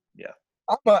heart. Yeah.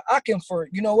 I can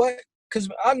you know what? Because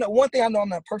I know one thing, I know I'm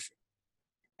not perfect.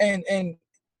 And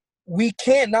we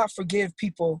can't not forgive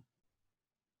people.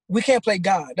 We can't play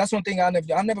God. That's one thing I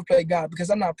never play God because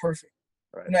I'm not perfect.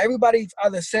 Right. Everybody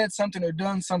either said something or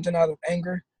done something out of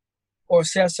anger or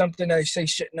said something that they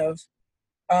shouldn't have.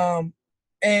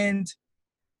 And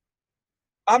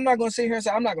I'm not going to sit here and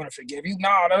say, I'm not going to forgive you.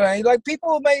 No, like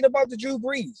people made about the Drew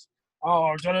Brees.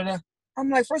 Oh, da-da-da. I'm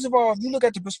like, first of all, if you look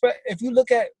at the perspective, if you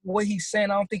look at what he's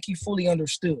saying, I don't think he fully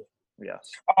understood. Yeah.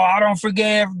 Oh, I don't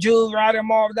forgive Drew, Ryder,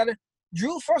 Marv.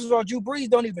 Drew, first of all, Drew Brees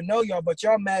don't even know y'all, but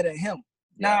y'all mad at him.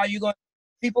 Yeah. Now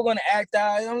people gonna act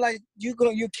out. And I'm like, you're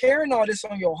carrying all this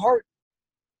on your heart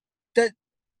that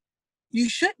you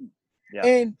shouldn't. Yeah.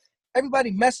 And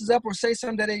everybody messes up or say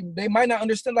something that they might not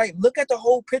understand. Like, look at the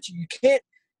whole picture. You can't.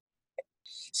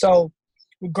 So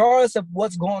regardless of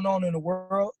what's going on in the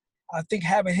world, I think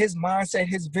having his mindset,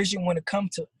 his vision when it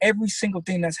comes to every single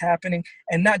thing that's happening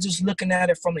and not just looking at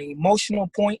it from an emotional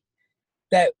point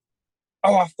that,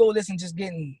 oh, I feel this and just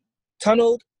getting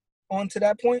tunneled onto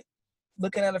that point,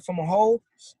 looking at it from a whole,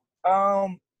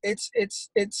 it's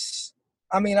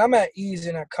I mean, I'm at ease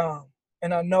and at calm.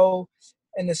 And I know,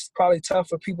 and it's probably tough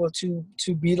for people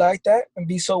to be like that and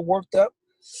be so worked up.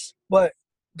 But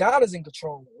God is in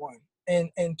control, one.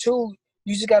 And two,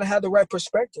 you just got to have the right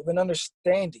perspective and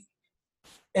understanding.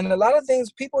 And a lot of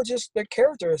things, people just, their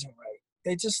character isn't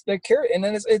right. Their character, and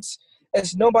then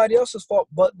it's nobody else's fault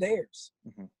but theirs.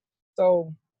 Mm-hmm.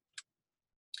 So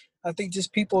I think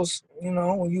just people's,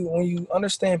 when you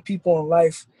understand people in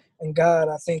life and God,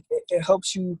 I think it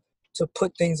helps you to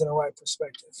put things in the right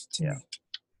perspective to me.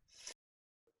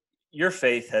 Your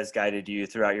faith has guided you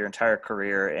throughout your entire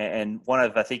career. And one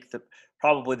of, I think,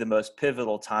 probably the most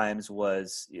pivotal times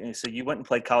was, so you went and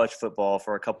played college football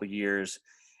for a couple of years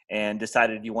and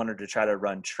decided you wanted to try to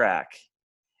run track.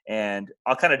 And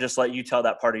I'll kind of just let you tell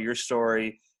that part of your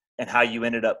story and how you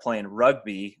ended up playing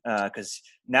rugby, because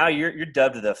now you're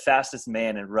dubbed the fastest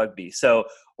man in rugby. So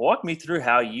walk me through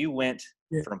how you went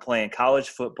from playing college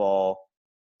football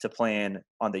to playing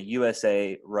on the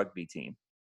USA rugby team.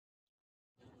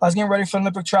 I was getting ready for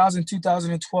Olympic trials in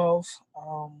 2012.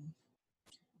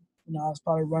 I was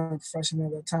probably running professionally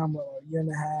at that time, a year and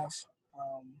a half.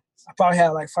 I probably had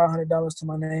like $500 to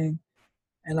my name,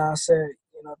 and I said,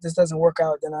 if this doesn't work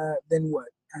out, then what?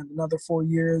 I had another 4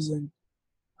 years, and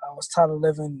I was tired of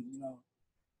living,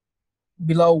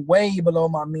 way below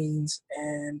my means,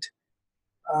 and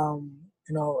I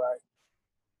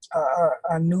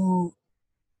knew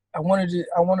I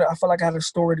felt like I had a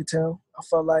story to tell. I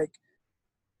felt like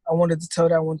I wanted to tell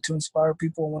that. I wanted to inspire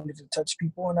people. I wanted to touch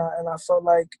people, and I felt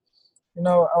like, I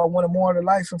wanted more out of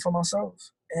life and for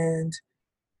myself, and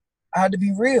I had to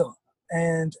be real.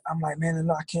 And I'm like, man,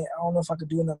 no, I can't. I don't know if I could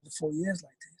do another 4 years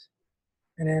like this.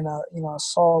 And then, I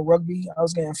saw rugby.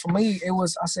 For me, it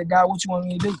was, I said, God, what you want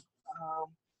me to do? I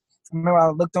remember I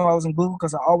looked on, I was in Google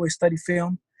because I always study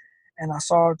film. And I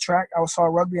saw track, I saw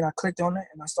rugby, and I clicked on it,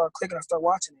 and I started clicking, I started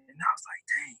watching it. And I was like,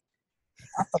 dang,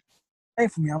 I thought it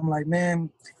was for me. I'm like, man,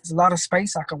 there's a lot of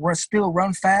space. I can still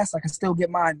run fast. I can still get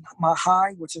my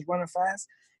high, which is running fast.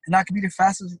 And I could be the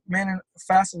fastest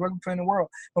rugby player in the world.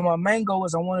 But my main goal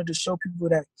is I wanted to show people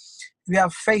that if you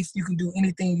have faith, you can do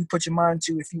anything you put your mind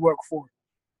to if you work for it.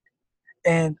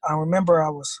 And I remember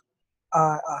I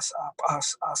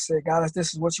said, God, if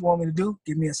this is what you want me to do,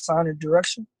 give me a sign of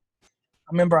direction.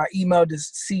 I remember I emailed this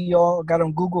CEO, got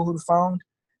on Google who to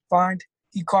find.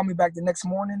 He called me back the next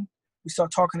morning. We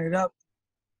started talking it up.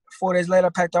 4 days later,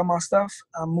 I packed all my stuff.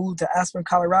 I moved to Aspen,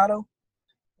 Colorado,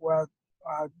 where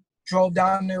I drove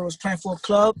down there, was playing for a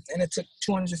club, and it took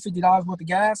 $250 worth of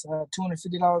gas. I had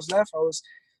 $250 left. I was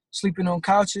sleeping on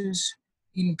couches,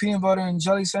 eating peanut butter and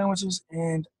jelly sandwiches,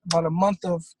 and about a month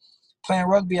of playing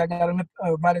rugby, I got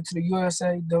invited to the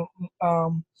USA,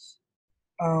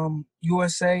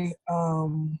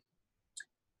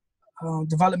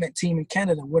 development team in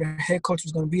Canada, where the head coach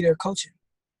was going to be there coaching.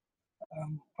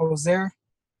 I was there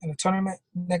in the tournament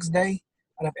next day.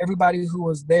 Out of everybody who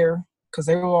was there, because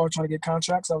they were all trying to get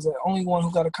contracts, I was the only one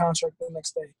who got a contract the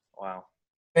next day. Wow.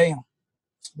 Bam.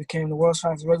 Became the world's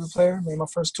fastest rugby player. Made my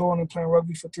first tour and playing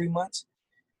rugby for 3 months.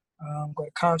 Got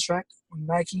a contract with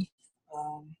Nike.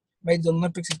 Made the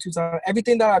Olympics in 2000.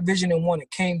 Everything that I visioned and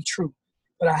wanted came true.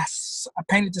 But I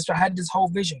painted this. I had this whole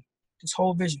vision.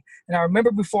 And I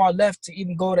remember before I left to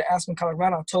even go to Aspen,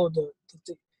 Colorado, I told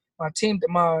my team,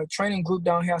 my training group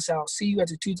down here, I said, I'll see you at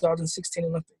the 2016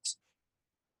 Olympics.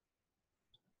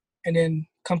 And then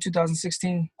come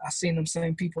 2016, I seen them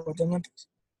same people at the Olympics.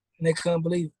 And they couldn't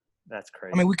believe it. That's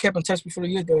crazy. I mean, we kept in touch before the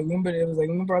year, but remember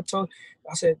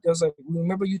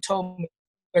you told me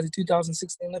at the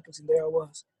 2016 Olympics, and there I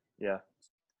was. Yeah.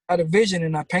 I had a vision,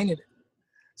 and I painted it.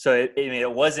 So,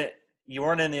 it wasn't, you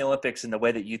weren't in the Olympics in the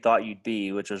way that you thought you'd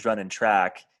be, which was running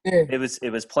track. Yeah. It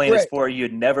was playing a sport you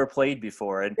had never played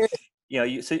before. And,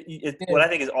 what I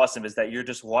think is awesome is that you're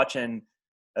just watching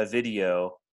a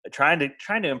video, trying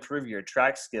to improve your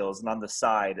track skills. And on the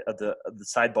side of the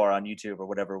sidebar on YouTube or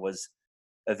whatever was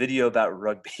a video about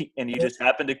rugby, and you just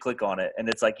happen to click on it. And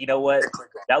it's like, you know what?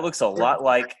 That looks a lot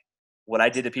like what I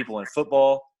did to people in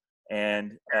football.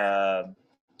 And, I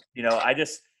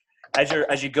just,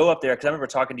 as you go up there, because I remember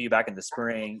talking to you back in the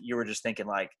spring, you were just thinking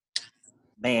like,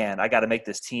 man, I got to make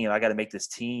this team.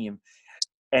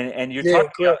 And you're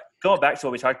talking about, going back to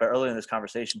what we talked about earlier in this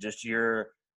conversation, just your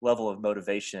level of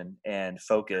motivation and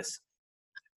focus.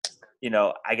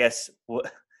 I guess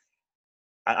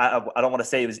I don't want to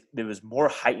say it was more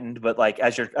heightened, but like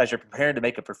as you're preparing to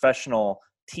make a professional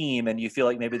team and you feel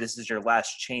like maybe this is your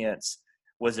last chance,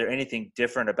 was there anything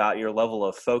different about your level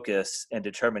of focus and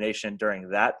determination during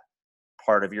that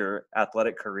part of your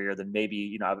athletic career than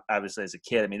maybe, obviously as a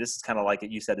kid? I mean, this is kind of like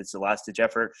you said, it's the last ditch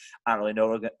effort. I don't really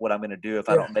know what I'm going to do if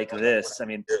I don't make this. I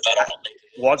mean,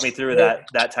 walk me through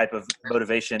that type of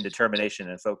motivation, determination,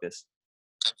 and focus.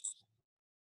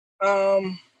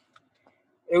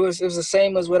 It was the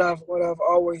same as what I've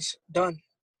always done.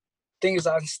 Thing is,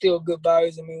 I instilled good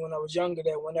values in me when I was younger,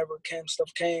 that whenever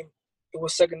stuff came, it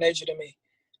was second nature to me.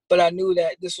 But I knew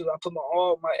that I put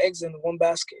all my eggs in one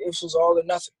basket. It was all or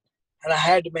nothing. And I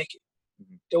had to make it.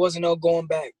 Mm-hmm. There wasn't no going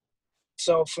back.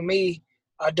 So for me,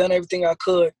 I done everything I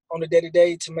could on the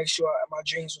day-to-day to make sure my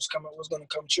dreams was going to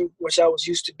come true, which I was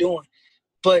used to doing.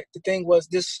 But the thing was,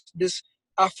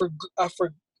 I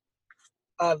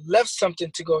left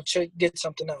something to go get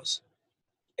something else.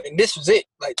 And this was it.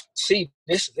 Like, see,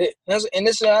 this is it. And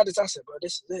this is how I said, bro,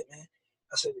 this is it, man.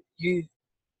 I said, you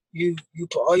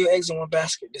put all your eggs in one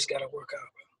basket. This got to work out,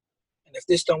 bro. And if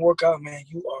this don't work out, man,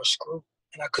 you are screwed.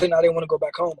 And I didn't want to go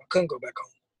back home. I couldn't go back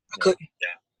home. I couldn't.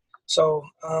 Yeah. So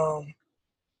I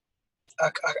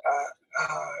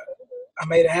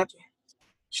made it happen.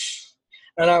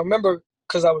 And I remember,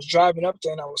 because I was driving up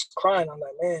there and I was crying. I'm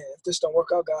like, man, if this don't work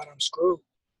out, God, I'm screwed.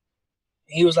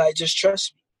 And he was like, just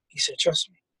trust me. He said, trust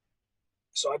me.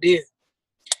 So I did.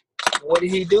 What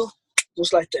did he do?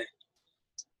 Just like that.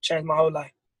 Changed my whole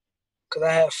life. Because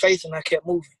I had faith and I kept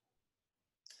moving.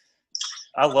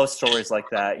 I love stories like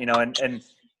that,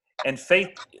 and faith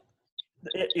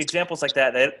examples like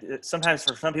that. Sometimes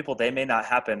for some people, they may not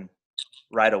happen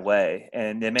right away,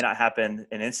 and they may not happen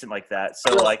an instant like that.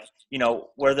 So like,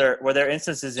 were there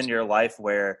instances in your life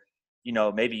where,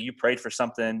 maybe you prayed for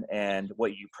something and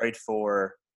what you prayed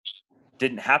for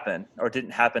didn't happen or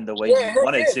didn't happen the way you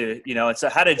wanted to, and so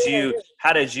how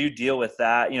did you deal with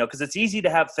that? Because it's easy to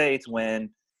have faith when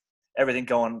everything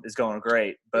is going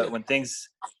great, but when things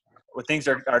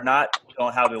are not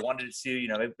going how we wanted it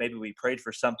to, maybe we prayed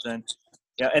for something.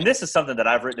 And this is something that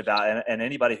I've written about, and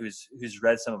anybody who's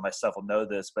read some of my stuff will know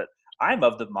this, but I'm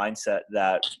of the mindset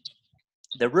that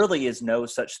there really is no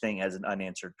such thing as an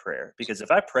unanswered prayer. Because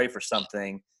if I pray for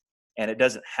something and it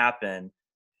doesn't happen,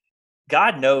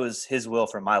 God knows his will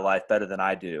for my life better than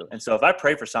I do. And so if I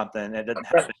pray for something and it doesn't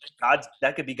happen,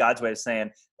 that could be God's way of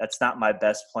saying, that's not my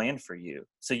best plan for you.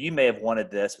 So you may have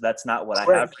wanted this, but that's not what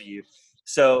I have for you.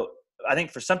 So I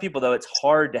think for some people, though, it's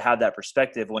hard to have that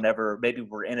perspective whenever maybe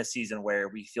we're in a season where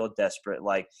we feel desperate,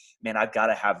 like, man, I've got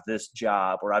to have this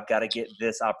job or I've got to get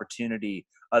this opportunity.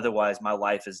 Otherwise, my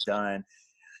life is done.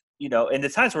 In the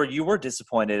times where you were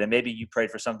disappointed and maybe you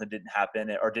prayed for something that didn't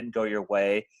happen or didn't go your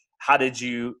way, how did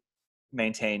you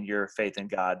maintain your faith in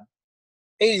God?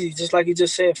 Easy, just like you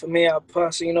just said. For me, I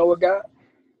say, you know what, God,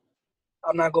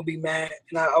 I'm not gonna be mad.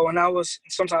 And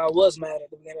sometimes I was mad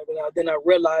at the beginning, but then I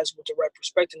realized with the right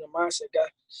perspective and mindset, God,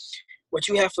 what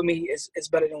you have for me is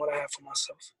better than what I have for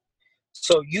myself.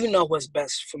 So you know what's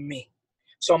best for me.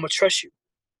 So I'm gonna trust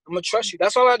you.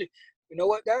 That's all I do. You know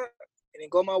what, God? It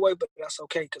didn't go my way, but that's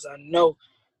okay because I know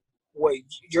what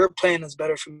your plan is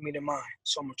better for me than mine.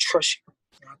 So I'm gonna trust you.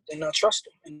 And I trust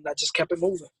him, and I just kept it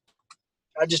moving.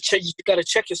 I just check. You gotta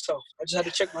check yourself. I just had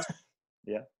to check myself.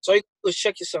 Yeah. So you just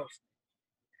check yourself,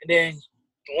 and then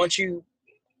once you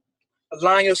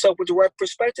align yourself with the right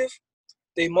perspective,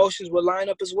 the emotions will line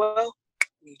up as well.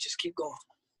 And you just keep going.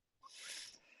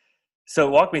 So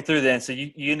walk me through then. So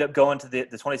you end up going to the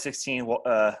 2016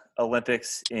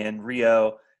 Olympics in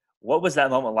Rio. What was that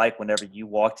moment like whenever you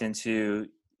walked into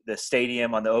the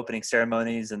stadium on the opening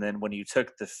ceremonies, and then when you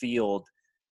took the field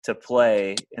to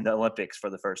play in the Olympics for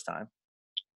the first time?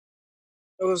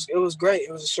 It was great.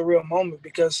 It was a surreal moment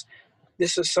because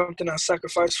this is something I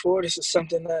sacrificed for. This is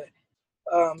something that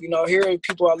here are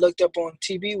people I looked up on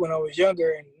TV when I was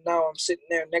younger, and now I'm sitting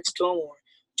there next to them or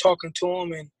talking to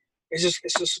them, and it's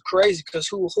just crazy because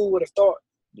who would have thought?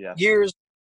 Yeah. Years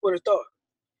would have thought.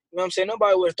 You know what I'm saying?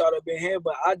 Nobody would have thought I'd been here,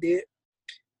 but I did.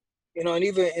 And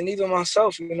even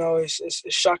myself, it's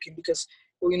shocking because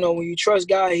when you trust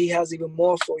God, He has even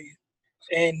more for you,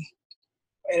 and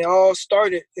it all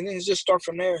started, and then it just started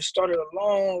from there. It started a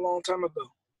long, long time ago,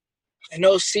 and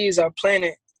those seeds I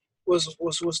planted was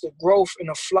the growth in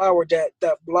a flower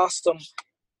that blossomed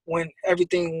when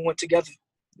everything went together.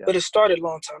 Yeah. But it started a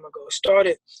long time ago. It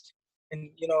started, and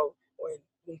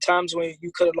in times when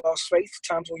you could have lost faith,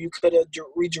 times when you could have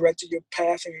redirected your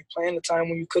path and your plan, the time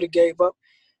when you could have gave up,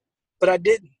 but I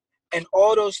didn't. And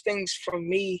all those things from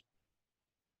me,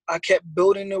 I kept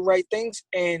building the right things,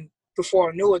 and before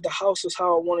I knew it, the house was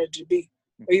how I wanted it to be,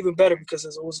 or even better because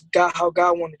it was how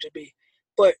God wanted it to be.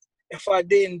 But if I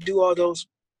didn't do all those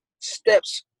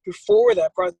steps before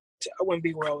that project, I wouldn't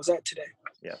be where I was at today.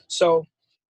 Yeah. So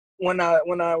when I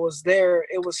was there,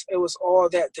 it was all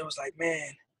that. There was like,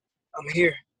 man, I'm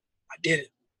here. I did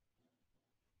it.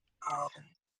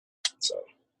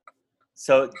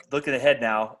 So looking ahead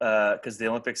now, because the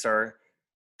Olympics are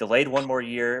delayed one more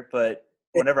year, but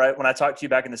when I talked to you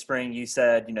back in the spring, you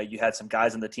said, you had some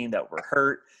guys on the team that were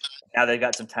hurt. Now they've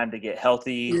got some time to get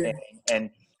healthy. Yeah. And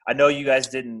I know you guys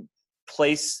didn't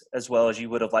place as well as you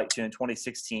would have liked to in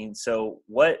 2016. So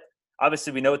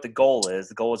obviously we know what the goal is.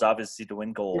 The goal is obviously to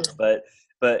win gold, yeah.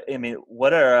 But I mean,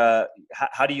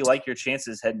 how do you like your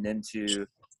chances heading into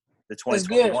the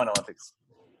 2021 Olympics?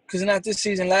 Because not this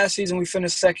season, last season we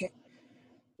finished second.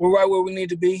 We're right where we need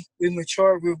to be. We've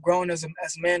matured. We've grown as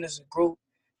men, as a group.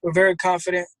 We're very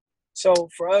confident. So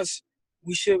for us,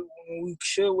 we should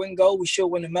win gold. We should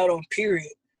win the medal,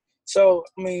 period. So,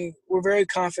 I mean, we're very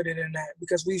confident in that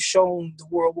because we've shown the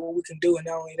world what we can do. And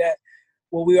not only that,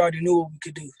 well, we already knew what we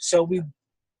could do. So we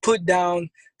put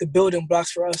down the building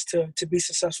blocks for us to be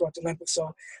successful at the Olympics.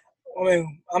 So, I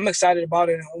mean, I'm excited about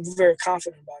it. I'm very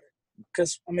confident about it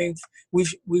because, I mean,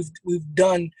 we've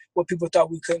done what people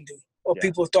thought we couldn't do. Or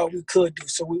people thought we could do.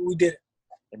 So we did it.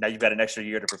 And now you've got an extra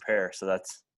year to prepare. So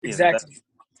that's exactly.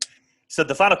 So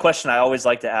the final question I always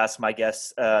like to ask my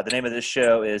guests, the name of this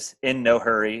show is In No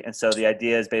Hurry. And so the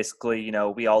idea is basically,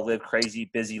 we all live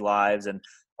crazy, busy lives, and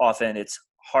often it's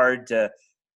hard to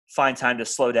find time to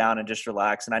slow down and just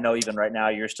relax. And I know even right now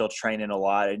you're still training a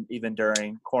lot, and even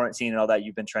during quarantine and all that,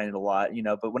 you've been training a lot,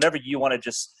 but whenever you want to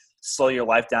just slow your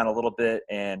life down a little bit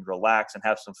and relax and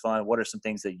have some fun, what are some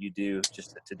things that you do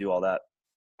just to do all that?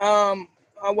 I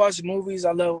watch movies.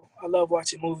 I love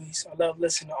watching movies. I love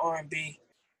listening to R&B.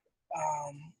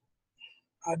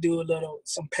 I do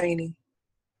some painting.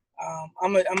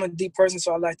 I'm a deep person,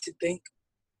 so I like to think.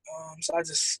 So I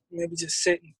just maybe just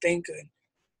sit and think,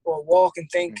 or walk and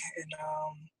think, and I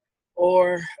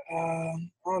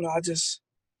don't know. I just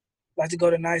like to go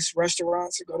to nice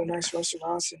restaurants and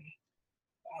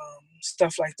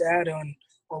stuff like that,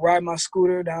 or ride my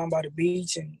scooter down by the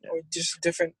beach, or just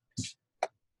different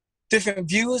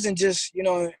views, and just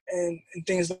and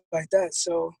things like that.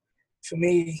 So for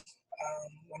me,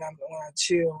 when I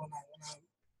chill, when I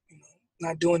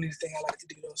not doing anything, I like to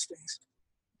do those things.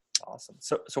 Awesome.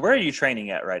 So where are you training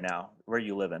at right now? Where are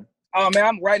you living? Oh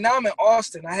man, right now I'm in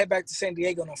Austin. I head back to San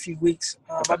Diego in a few weeks.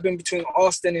 Okay. I've been between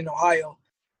Austin and Ohio.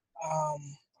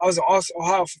 I was in Austin,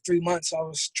 Ohio for 3 months. I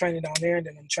was training down there, and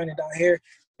then I'm training down here,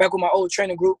 back with my old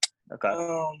training group. Okay.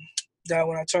 That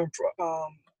when I turned pro,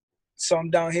 so I'm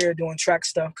down here doing track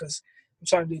stuff because I'm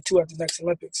trying to do 2 at the next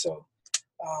Olympics. So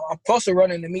I'm supposed to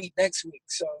run in the meet next week.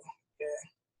 So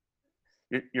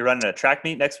yeah. You're running a track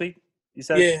meet next week, you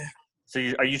said? Yeah. So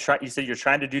you said you're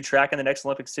trying to do track in the next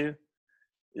Olympics too?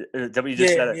 Is that what you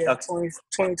just said? Yeah, okay.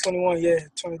 2021, yeah.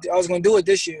 I was going to do it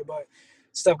this year, but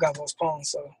stuff got postponed,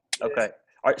 so. Yeah. Okay.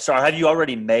 All right, so have you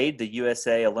already made the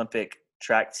USA Olympic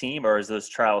track team, or is those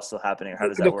trials still happening, or how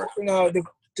does that work? No, the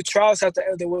trials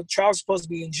the trials supposed to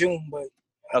be in June, but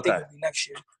I think it'll be next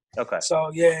year. Okay.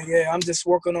 So, yeah, I'm just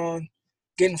working on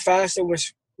getting faster,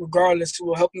 which regardless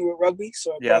will help me with rugby,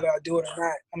 so whether I do it or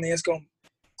not, I mean, it's going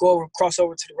to cross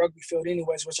over to the rugby field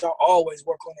anyways, which I always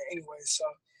work on it anyways, so,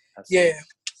 yeah.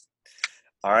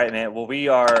 All right, man. Well, we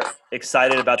are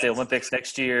excited about the Olympics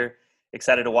next year.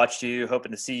 Excited to watch you.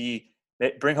 Hoping to see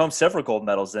you bring home several gold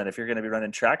medals. Then, if you're going to be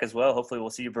running track as well, hopefully we'll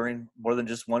see you bring more than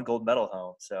just one gold medal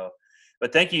home. So,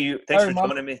 but thank you. Thanks for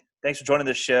joining me. Thanks for joining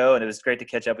the show, and it was great to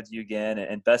catch up with you again.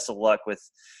 And best of luck with,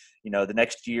 the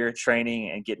next year training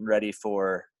and getting ready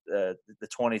for the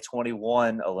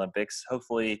 2021 Olympics.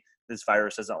 Hopefully, this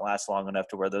virus doesn't last long enough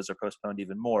to where those are postponed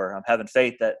even more. I'm having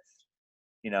faith that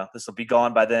this will be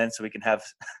gone by then, so we can have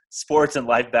sports and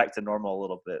life back to normal a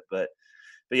little bit. But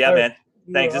yeah, man,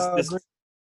 thanks. This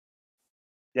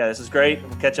is great.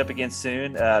 We'll catch up again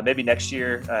soon. Maybe next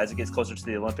year, as it gets closer to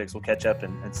the Olympics, we'll catch up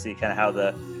and see kind of how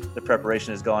the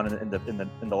preparation has gone in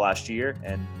the last year,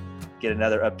 and get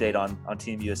another update on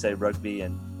Team USA Rugby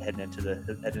and heading into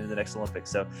the next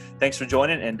Olympics. So thanks for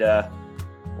joining, and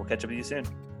we'll catch up with you soon.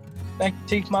 Thank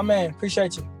you, Teeth, my man.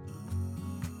 Appreciate you.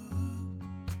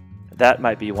 That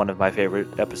might be one of my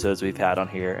favorite episodes we've had on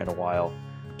here in a while.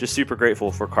 Just super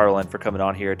grateful for Carlin for coming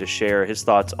on here to share his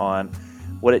thoughts on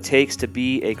what it takes to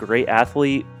be a great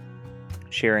athlete,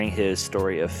 sharing his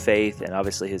story of faith and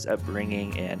obviously his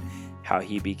upbringing and how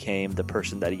he became the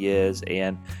person that he is,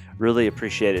 and really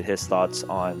appreciated his thoughts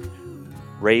on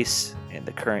race and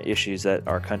the current issues that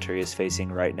our country is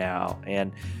facing right now.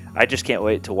 And I just can't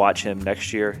wait to watch him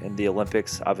next year in the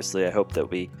Olympics. Obviously, I hope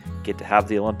that we get to have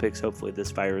the Olympics. Hopefully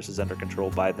this virus is under control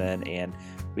by then, and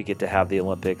we get to have the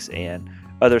Olympics and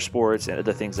other sports and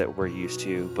other things that we're used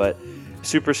to. But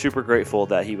super, super grateful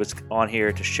that he was on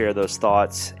here to share those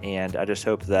thoughts, and I just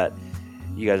hope that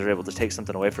you guys are able to take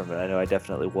something away from it. I know I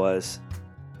definitely was.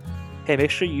 Hey,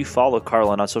 make sure you follow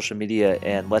Carlin on social media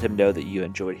and let him know that you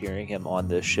enjoyed hearing him on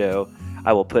this show.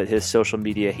 I will put his social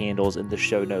media handles in the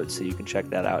show notes so you can check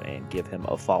that out and give him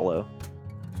a follow.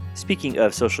 Speaking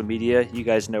of social media, you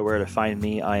guys know where to find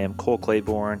me. I am Cole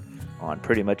Claiborne on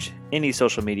pretty much any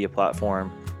social media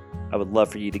platform. I would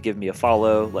love for you to give me a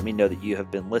follow. Let me know that you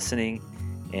have been listening,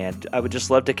 and I would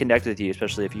just love to connect with you,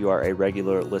 especially if you are a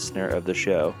regular listener of the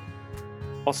show.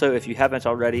 Also, if you haven't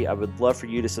already, I would love for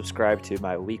you to subscribe to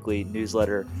my weekly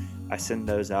newsletter. I send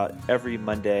those out every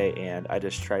Monday, and I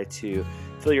just try to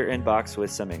fill your inbox with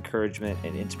some encouragement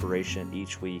and inspiration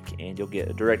each week, and you'll get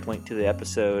a direct link to the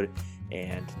episode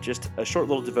and just a short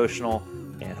little devotional,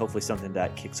 and hopefully something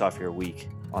that kicks off your week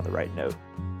on the right note.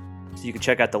 So you can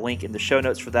check out the link in the show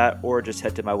notes for that, or just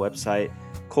head to my website,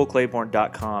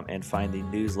 coleclaiborne.com, and find the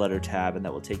newsletter tab, and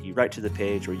that will take you right to the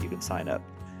page where you can sign up.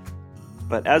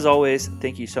 But as always,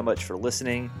 thank you so much for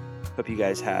listening. Hope you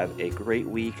guys have a great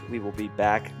week. We will be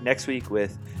back next week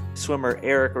with swimmer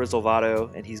Eric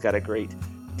Rizzolvato, and he's got a great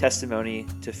testimony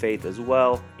to faith as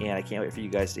well, and I can't wait for you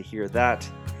guys to hear that.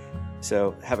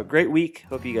 So have a great week.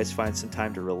 Hope you guys find some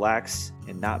time to relax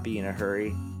and not be in a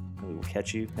hurry. We will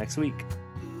catch you next week.